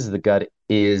disease, the gut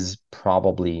is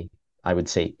probably, I would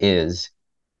say, is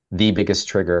the biggest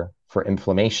trigger for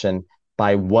inflammation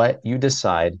by what you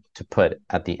decide to put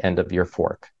at the end of your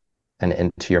fork and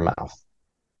into your mouth.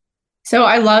 So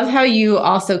I love how you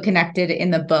also connected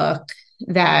in the book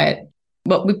that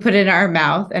what we put in our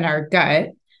mouth and our gut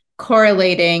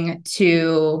correlating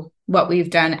to what we've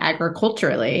done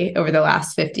agriculturally over the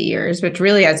last 50 years, which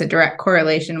really has a direct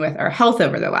correlation with our health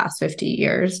over the last 50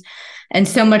 years. And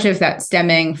so much of that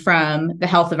stemming from the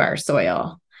health of our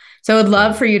soil. So I'd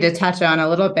love for you to touch on a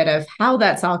little bit of how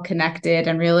that's all connected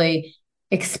and really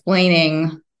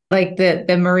explaining like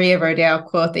the Maria Rodale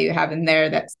quote that you have in there,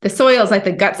 that the soil is like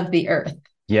the guts of the earth.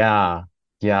 Yeah.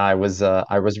 Yeah, I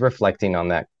was reflecting on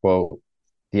that quote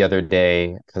the other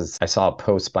day because I saw a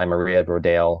post by Maria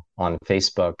Rodale on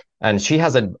Facebook. And she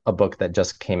has a book that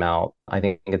just came out. I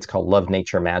think it's called Love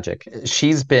Nature Magic.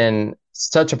 She's been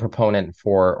such a proponent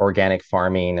for organic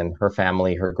farming, and her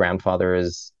family, her grandfather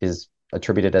is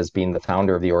attributed as being the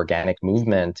founder of the organic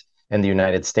movement in the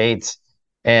United States.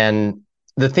 And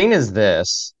the thing is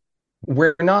this,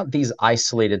 we're not these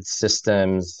isolated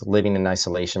systems living in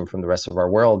isolation from the rest of our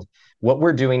world. What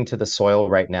we're doing to the soil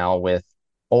right now with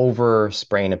over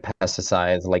spraying of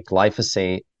pesticides like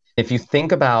glyphosate, if you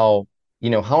think about,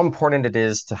 how important it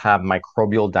is to have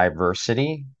microbial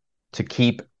diversity to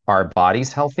keep our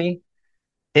bodies healthy,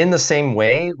 in the same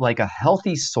way, like a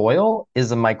healthy soil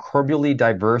is a microbially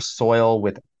diverse soil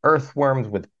with earthworms,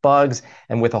 with bugs,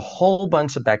 and with a whole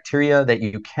bunch of bacteria that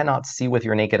you cannot see with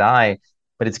your naked eye,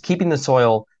 but it's keeping the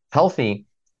soil healthy.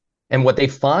 And what they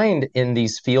find in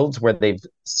these fields where they've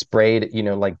sprayed,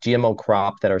 like GMO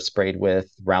crop that are sprayed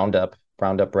with Roundup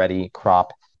ready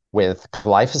crop with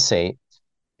glyphosate,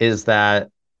 is that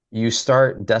you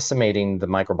start decimating the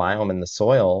microbiome in the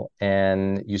soil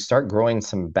and you start growing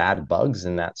some bad bugs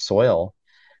in that soil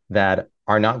that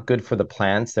are not good for the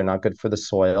plants, they're not good for the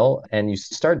soil, and you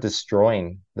start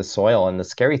destroying the soil. And the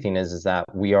scary thing is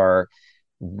that we are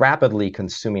rapidly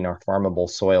consuming our farmable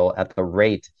soil at the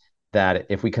rate that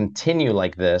if we continue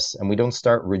like this and we don't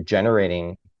start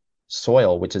regenerating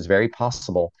soil, which is very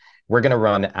possible, we're going to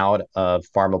run out of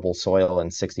farmable soil in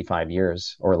 65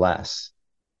 years or less.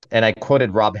 And I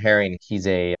quoted Rob Herring. He's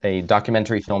a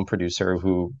documentary film producer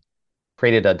who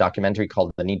created a documentary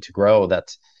called The Need to Grow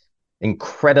that's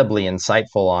incredibly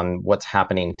insightful on what's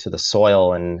happening to the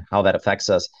soil and how that affects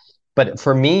us. But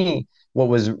for me, what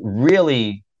was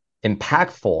really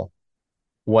impactful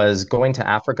was going to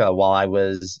Africa while I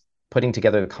was putting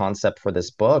together the concept for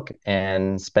this book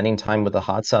and spending time with the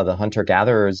Hadza, the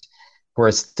hunter-gatherers, who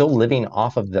are still living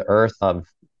off of the earth of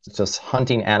just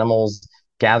hunting animals,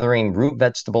 gathering root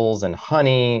vegetables and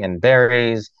honey and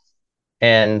berries,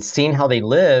 and seeing how they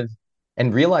live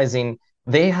and realizing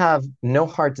they have no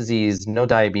heart disease, no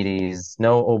diabetes,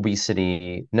 no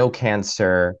obesity, no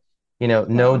cancer, no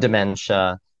Wow.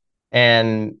 dementia.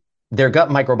 And their gut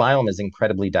microbiome is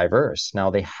incredibly diverse.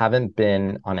 Now, they haven't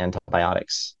been on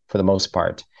antibiotics for the most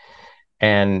part.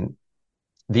 And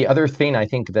the other thing I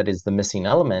think that is the missing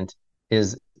element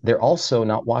is they're also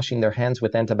not washing their hands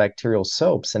with antibacterial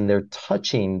soaps, and they're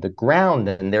touching the ground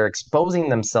and they're exposing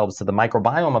themselves to the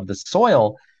microbiome of the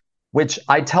soil, which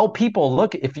I tell people,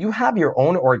 look, if you have your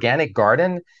own organic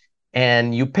garden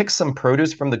and you pick some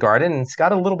produce from the garden and it's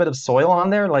got a little bit of soil on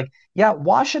there, like, yeah,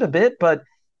 wash it a bit, but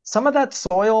some of that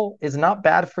soil is not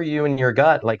bad for you in your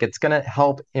gut. Like, it's going to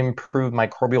help improve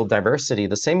microbial diversity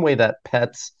the same way that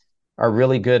pets are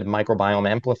really good microbiome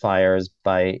amplifiers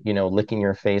by, licking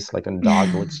your face like a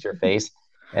dog licks your face.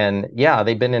 And yeah,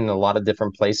 they've been in a lot of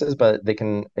different places, but they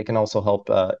can also help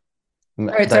All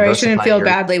right, sorry, I shouldn't diversify feel your.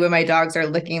 badly when my dogs are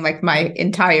licking like my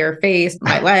entire face,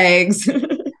 my legs.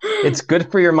 It's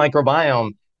good for your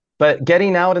microbiome, but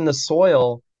getting out in the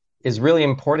soil is really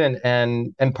important.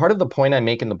 And part of the point I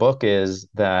make in the book is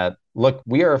that, look,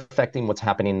 we are affecting what's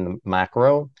happening in the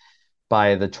macro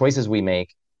by the choices we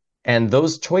make. And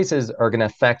those choices are going to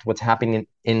affect what's happening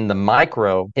in the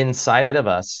micro inside of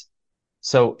us.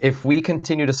 So if we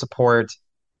continue to support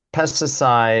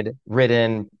pesticide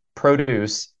ridden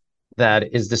produce,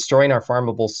 that is destroying our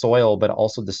farmable soil, but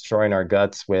also destroying our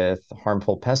guts with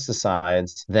harmful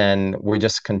pesticides, then we're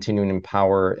just continuing to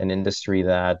empower an industry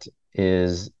that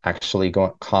is actually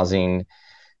causing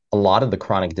a lot of the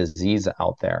chronic disease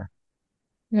out there.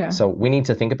 Yeah. So we need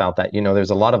to think about that. There's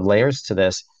a lot of layers to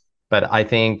this, but I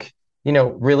think,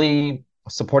 really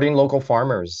supporting local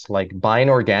farmers, like buying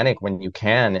organic when you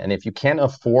can. And if you can't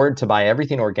afford to buy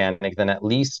everything organic, then at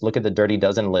least look at the Dirty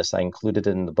Dozen list. I included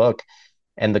it in the book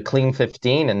and the Clean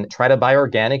 15 and try to buy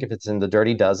organic if it's in the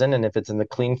Dirty Dozen. And if it's in the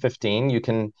Clean 15, you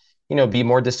can, be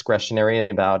more discretionary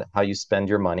about how you spend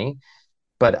your money.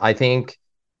 But I think,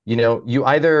 you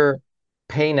either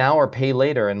pay now or pay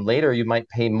later, and later you might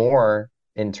pay more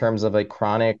in terms of like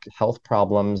chronic health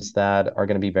problems that are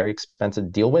going to be very expensive to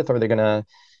deal with, or they're going to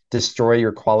destroy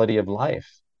your quality of life.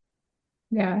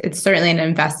 Yeah, it's certainly an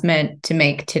investment to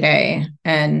make today,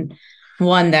 and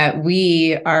one that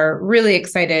we are really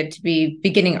excited to be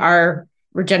beginning our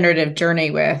regenerative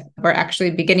journey with. We're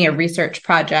actually beginning a research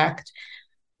project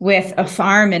with a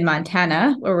farm in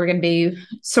Montana where we're going to be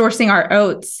sourcing our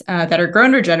oats that are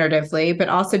grown regeneratively, but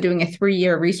also doing a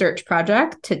 3-year research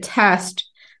project to test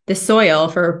the soil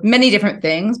for many different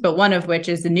things, but one of which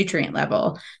is the nutrient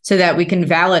level, so that we can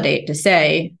validate to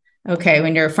say, okay,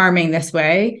 when you're farming this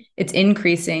way, it's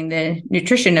increasing the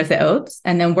nutrition of the oats,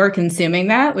 and then we're consuming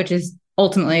that, which is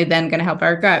ultimately then going to help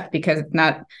our gut because it's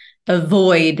not a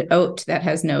void oat that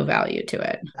has no value to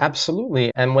it.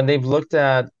 Absolutely. And when they've looked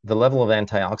at the level of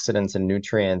antioxidants and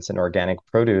nutrients in organic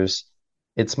produce,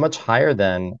 it's much higher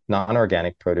than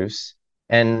non-organic produce.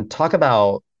 And talk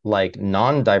about like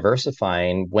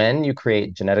non-diversifying. When you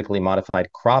create genetically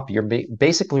modified crop, you're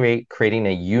basically creating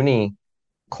a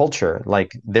uniculture.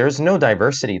 Like there's no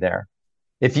diversity there.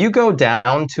 If you go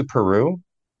down to Peru,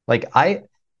 like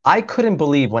I couldn't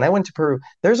believe when I went to Peru,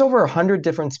 there's over 100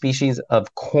 different species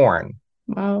of corn,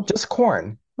 Wow. just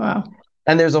corn. Wow.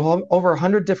 And there's over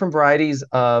 100 different varieties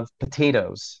of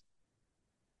potatoes.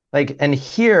 Like, and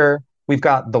here we've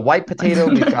got the white potato,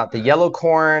 we've got the yellow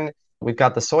corn, we've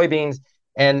got the soybeans.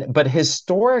 But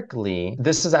historically,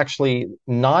 this is actually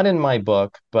not in my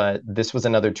book, but this was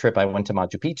another trip. I went to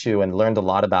Machu Picchu and learned a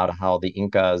lot about how the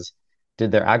Incas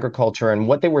did their agriculture and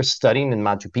what they were studying in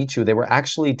Machu Picchu. They were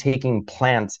actually taking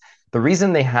plants. The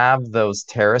reason they have those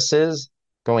terraces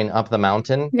going up the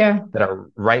mountain Yeah. that are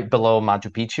right below Machu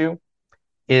Picchu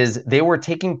is they were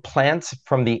taking plants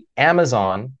from the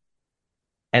Amazon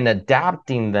and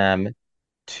adapting them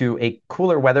to a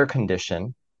cooler weather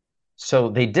condition. So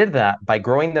they did that by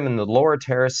growing them in the lower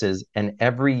terraces, and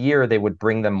every year they would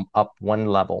bring them up one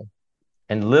level.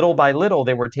 And little by little,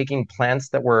 they were taking plants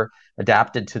that were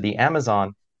adapted to the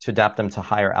Amazon to adapt them to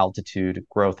higher altitude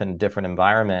growth in a different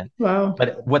environment. Wow.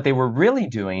 But what they were really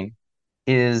doing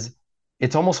is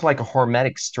it's almost like a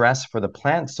hormetic stress for the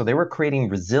plants. So they were creating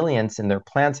resilience in their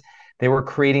plants. They were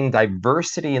creating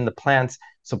diversity in the plants.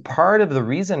 So part of the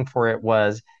reason for it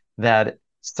was that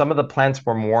some of the plants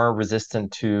were more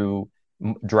resistant to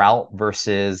drought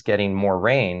versus getting more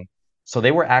rain. So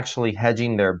they were actually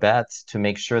hedging their bets to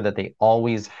make sure that they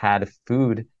always had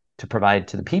food to provide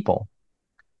to the people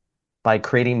by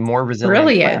creating more resilient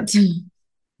Brilliant. plants.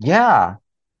 Yeah.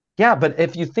 Yeah. But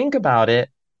if you think about it,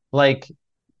 like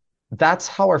that's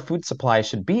how our food supply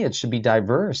should be. It should be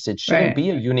diverse. It shouldn't Right. be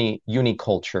a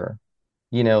uniculture.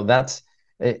 That's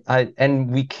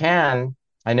and we can,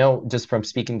 I know just from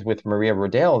speaking with Maria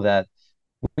Rodale that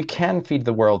we can feed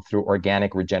the world through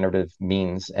organic regenerative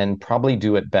means and probably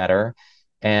do it better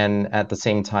and at the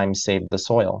same time save the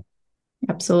soil.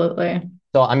 Absolutely.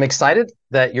 So I'm excited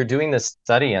that you're doing this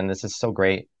study and this is so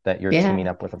great that you're Yeah. teaming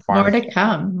up with a More farm. to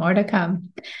come. More to come.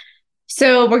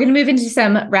 So we're going to move into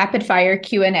some rapid fire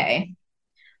Q&A.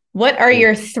 What are Ooh.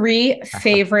 your 3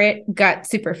 favorite gut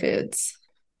superfoods?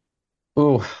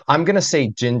 Ooh, I'm gonna say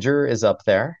ginger is up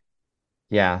there.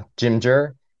 Yeah,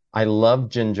 ginger. I love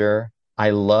ginger.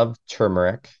 I love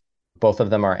turmeric. Both of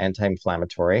them are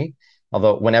anti-inflammatory.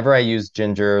 Although whenever I use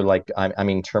ginger, like I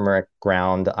mean turmeric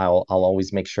ground, I'll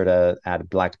always make sure to add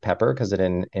black pepper because it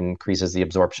increases the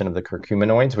absorption of the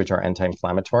curcuminoids, which are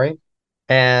anti-inflammatory.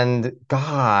 And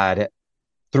God,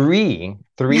 three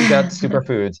gut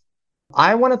superfoods.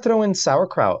 I want to throw in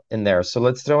sauerkraut in there. So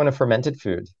let's throw in a fermented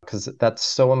food because that's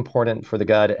so important for the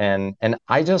gut. And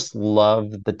I just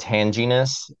love the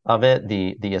tanginess of it,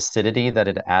 the acidity that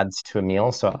it adds to a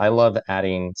meal. So I love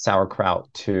adding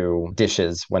sauerkraut to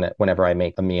dishes whenever I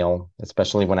make a meal,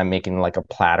 especially when I'm making like a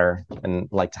platter and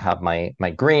like to have my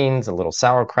greens, a little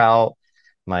sauerkraut,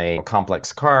 my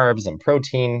complex carbs and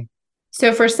protein.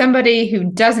 So for somebody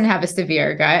who doesn't have a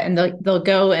severe gut, and they'll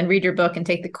go and read your book and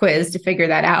take the quiz to figure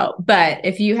that out. But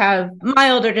if you have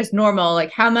mild or just normal,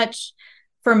 like how much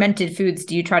fermented foods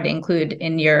do you try to include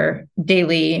in your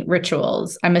daily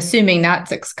rituals? I'm assuming not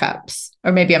 6 cups,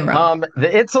 or maybe I'm wrong.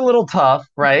 It's a little tough,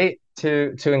 right?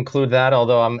 To include that,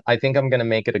 although I think I'm gonna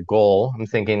make it a goal. I'm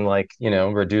thinking like,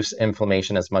 reduce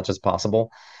inflammation as much as possible.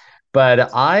 But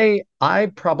I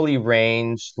probably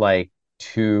range like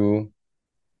 2,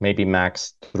 maybe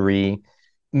max 3.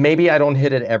 Maybe I don't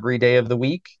hit it every day of the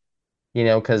week,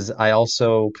 because I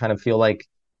also kind of feel like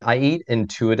I eat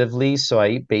intuitively. So I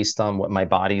eat based on what my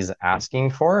body's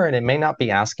asking for. And it may not be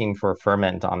asking for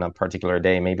ferment on a particular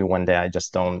day. Maybe one day I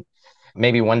just don't.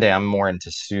 Maybe one day I'm more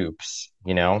into soups.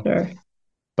 Sure.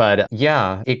 But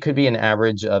yeah, it could be an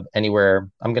average of anywhere,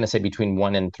 I'm going to say between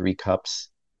 1 and 3 cups,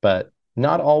 but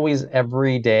not always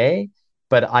every day.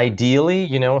 But ideally,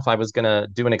 if I was going to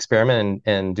do an experiment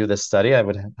and do this study, I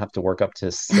would have to work up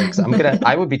to 6.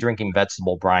 I would be drinking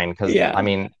vegetable brine because Yeah. I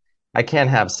mean, I can't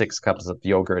have 6 cups of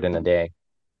yogurt in a day.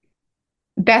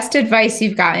 Best advice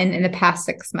you've gotten in the past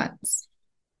 6 months.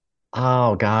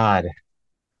 Oh God.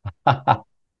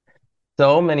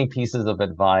 So many pieces of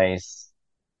advice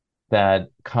that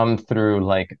come through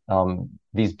like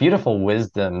these beautiful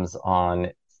wisdoms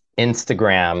on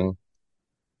Instagram.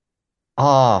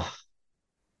 Ah,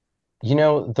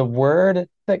 the word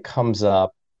that comes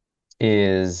up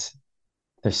is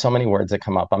there's so many words that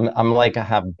come up. I'm like I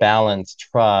have balance,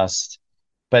 trust,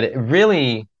 but it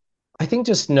really, I think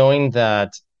just knowing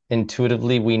that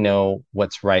intuitively we know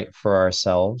what's right for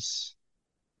ourselves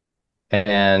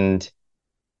and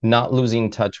not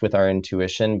losing touch with our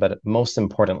intuition, but most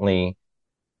importantly,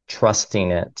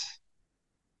 trusting it.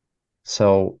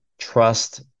 So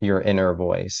trust your inner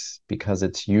voice because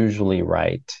it's usually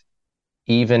right,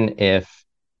 even if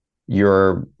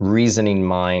your reasoning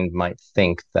mind might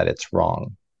think that it's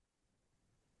wrong.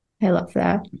 I love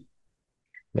that. So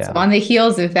Yeah. on the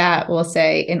heels of that, we'll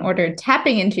say, in order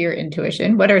tapping into your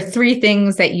intuition, what are 3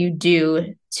 things that you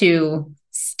do to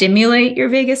stimulate your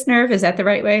vagus nerve? Is that the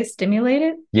right way? Stimulate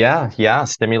it? Yeah. Yeah.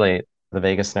 Stimulate the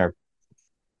vagus nerve.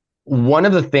 One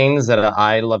of the things that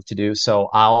I love to do, so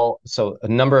a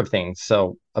number of things.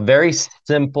 So a very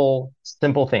simple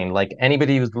thing, like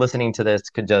anybody who's listening to this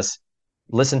could just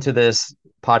listen to this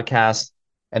podcast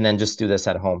and then just do this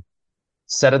at home.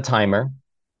 Set a timer.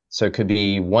 So it could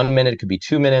be 1 minute, it could be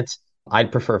 2 minutes.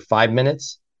 I'd prefer 5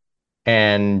 minutes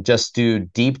and just do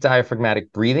deep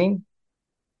diaphragmatic breathing.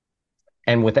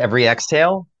 And with every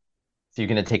exhale, so you're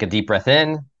going to take a deep breath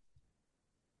in.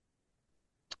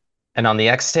 And on the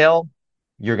exhale,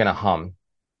 you're going to hum.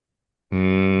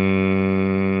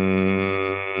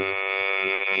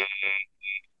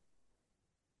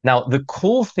 Now, the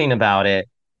cool thing about it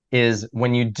is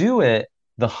when you do it,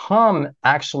 the hum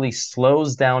actually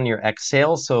slows down your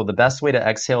exhale. So the best way to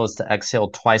exhale is to exhale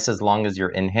twice as long as your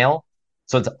inhale.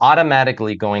 So it's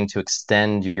automatically going to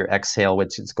extend your exhale,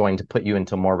 which is going to put you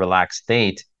into a more relaxed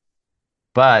state.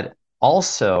 But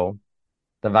also,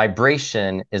 the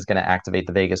vibration is going to activate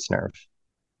the vagus nerve.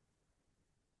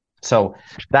 So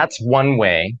that's one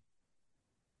way.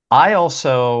 I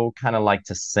also kind of like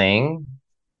to sing.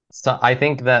 So I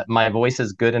think that my voice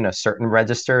is good in a certain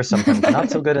register, sometimes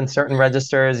not so good in certain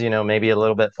registers, maybe a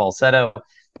little bit falsetto.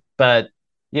 But,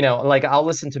 like I'll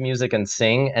listen to music and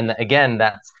sing. And again,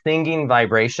 that singing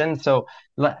vibration. So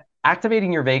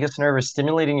activating your vagus nerve or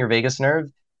stimulating your vagus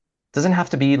nerve doesn't have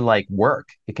to be like work.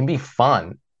 It can be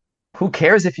fun. Who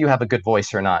cares if you have a good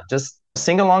voice or not? Just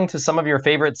sing along to some of your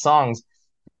favorite songs.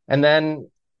 And then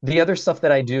the other stuff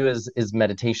that I do is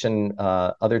meditation,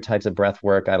 other types of breath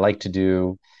work. I like to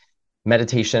do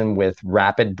meditation with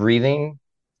rapid breathing.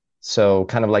 So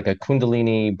kind of like a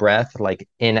Kundalini breath, like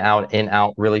in,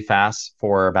 out really fast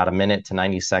for about a minute to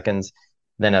 90 seconds.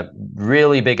 Then a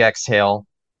really big exhale.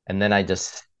 And then I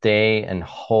just stay and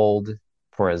hold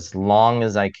for as long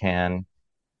as I can.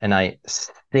 And I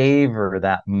savor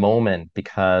that moment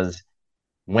because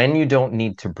when you don't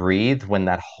need to breathe, when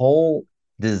that whole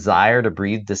desire to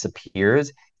breathe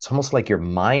disappears, it's almost like your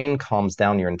mind calms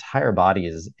down, your entire body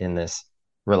is in this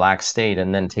relaxed state,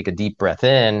 and then take a deep breath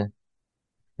in,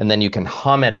 and then you can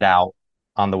hum it out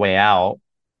on the way out,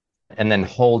 and then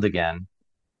hold again.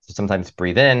 So sometimes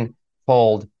breathe in,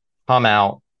 hold, hum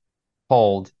out,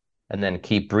 hold, and then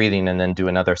keep breathing, and then do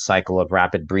another cycle of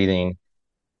rapid breathing.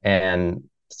 And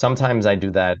sometimes I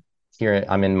do that here.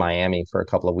 I'm in Miami for a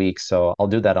couple of weeks, so I'll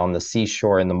do that on the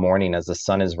seashore in the morning as the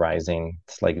sun is rising.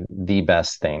 It's like the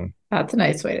best thing. That's a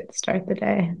nice way to start the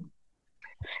day.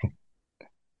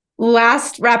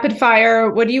 Last rapid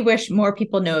fire. What do you wish more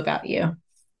people knew about you?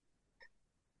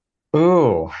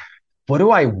 Ooh. What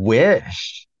do I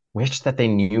wish? Wish that they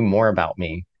knew more about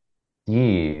me.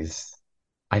 Jeez.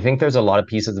 I think there's a lot of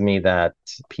pieces of me that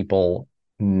people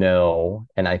know,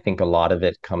 and I think a lot of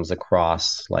it comes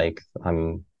across like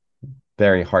I'm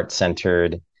very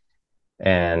heart-centered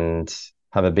and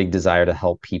have a big desire to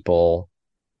help people.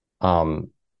 Um,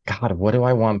 God, what do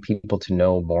I want people to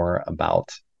know more about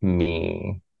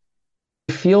me?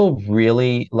 I feel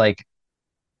really like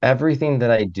everything that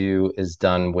I do is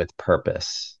done with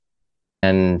purpose.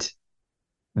 And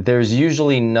there's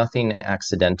usually nothing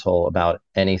accidental about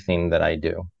anything that I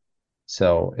do.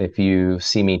 So if you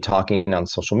see me talking on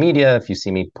social media, if you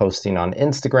see me posting on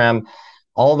Instagram,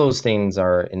 all those things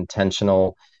are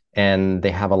intentional and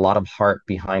they have a lot of heart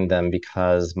behind them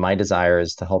because my desire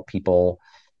is to help people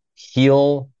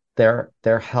heal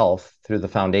their health through the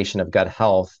foundation of gut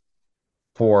health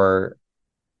for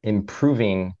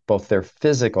improving both their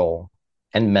physical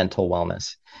and mental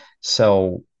wellness.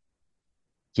 So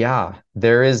yeah,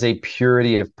 there is a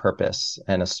purity of purpose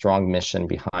and a strong mission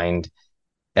behind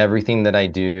everything that I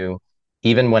do,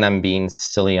 even when I'm being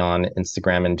silly on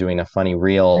Instagram and doing a funny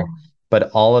reel.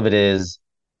 But all of it is,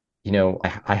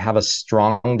 I have a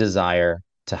strong desire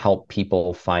to help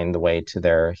people find the way to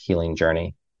their healing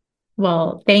journey.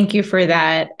 Well, thank you for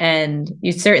that. And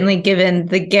you've certainly given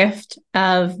the gift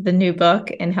of the new book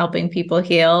and helping people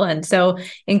heal. And so,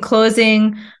 in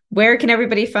closing, where can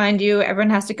everybody find you? Everyone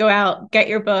has to go out, get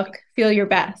your book, feel your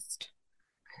best.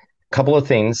 Couple of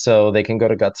things. So they can go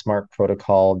to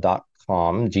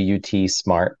gutsmartprotocol.com,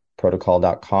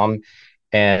 gutsmartprotocol.com,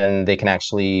 and they can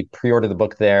actually pre-order the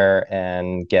book there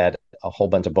and get a whole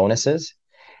bunch of bonuses.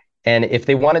 And if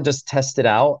they want to just test it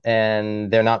out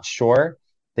and they're not sure,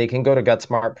 they can go to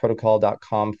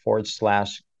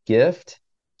gutsmartprotocol.com/gift.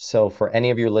 So for any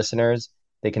of your listeners,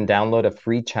 they can download a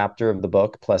free chapter of the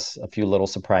book plus a few little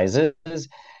surprises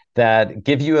that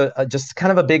give you a just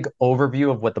kind of a big overview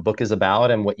of what the book is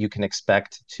about and what you can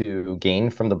expect to gain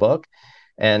from the book.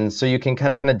 And so you can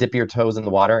kind of dip your toes in the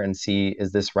water and see,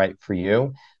 is this right for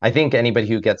you? I think anybody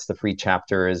who gets the free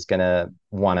chapter is going to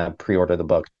want to pre-order the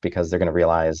book because they're going to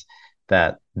realize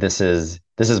that this is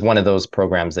one of those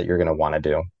programs that you're going to want to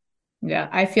do. Yeah,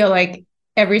 I feel like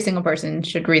every single person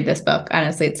should read this book.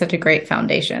 Honestly, it's such a great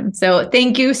foundation. So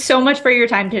thank you so much for your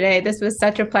time today. This was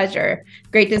such a pleasure.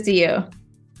 Great to see you.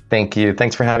 Thank you.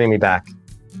 Thanks for having me back.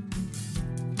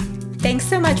 Thanks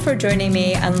so much for joining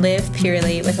me on Live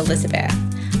Purely with Elizabeth.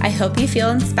 I hope you feel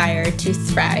inspired to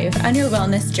thrive on your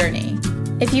wellness journey.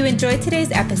 If you enjoyed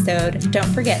today's episode,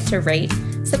 don't forget to rate,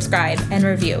 subscribe, and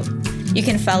review. You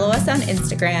can follow us on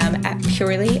Instagram at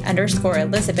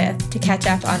purely_Elizabeth to catch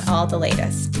up on all the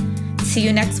latest. See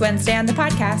you next Wednesday on the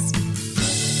podcast.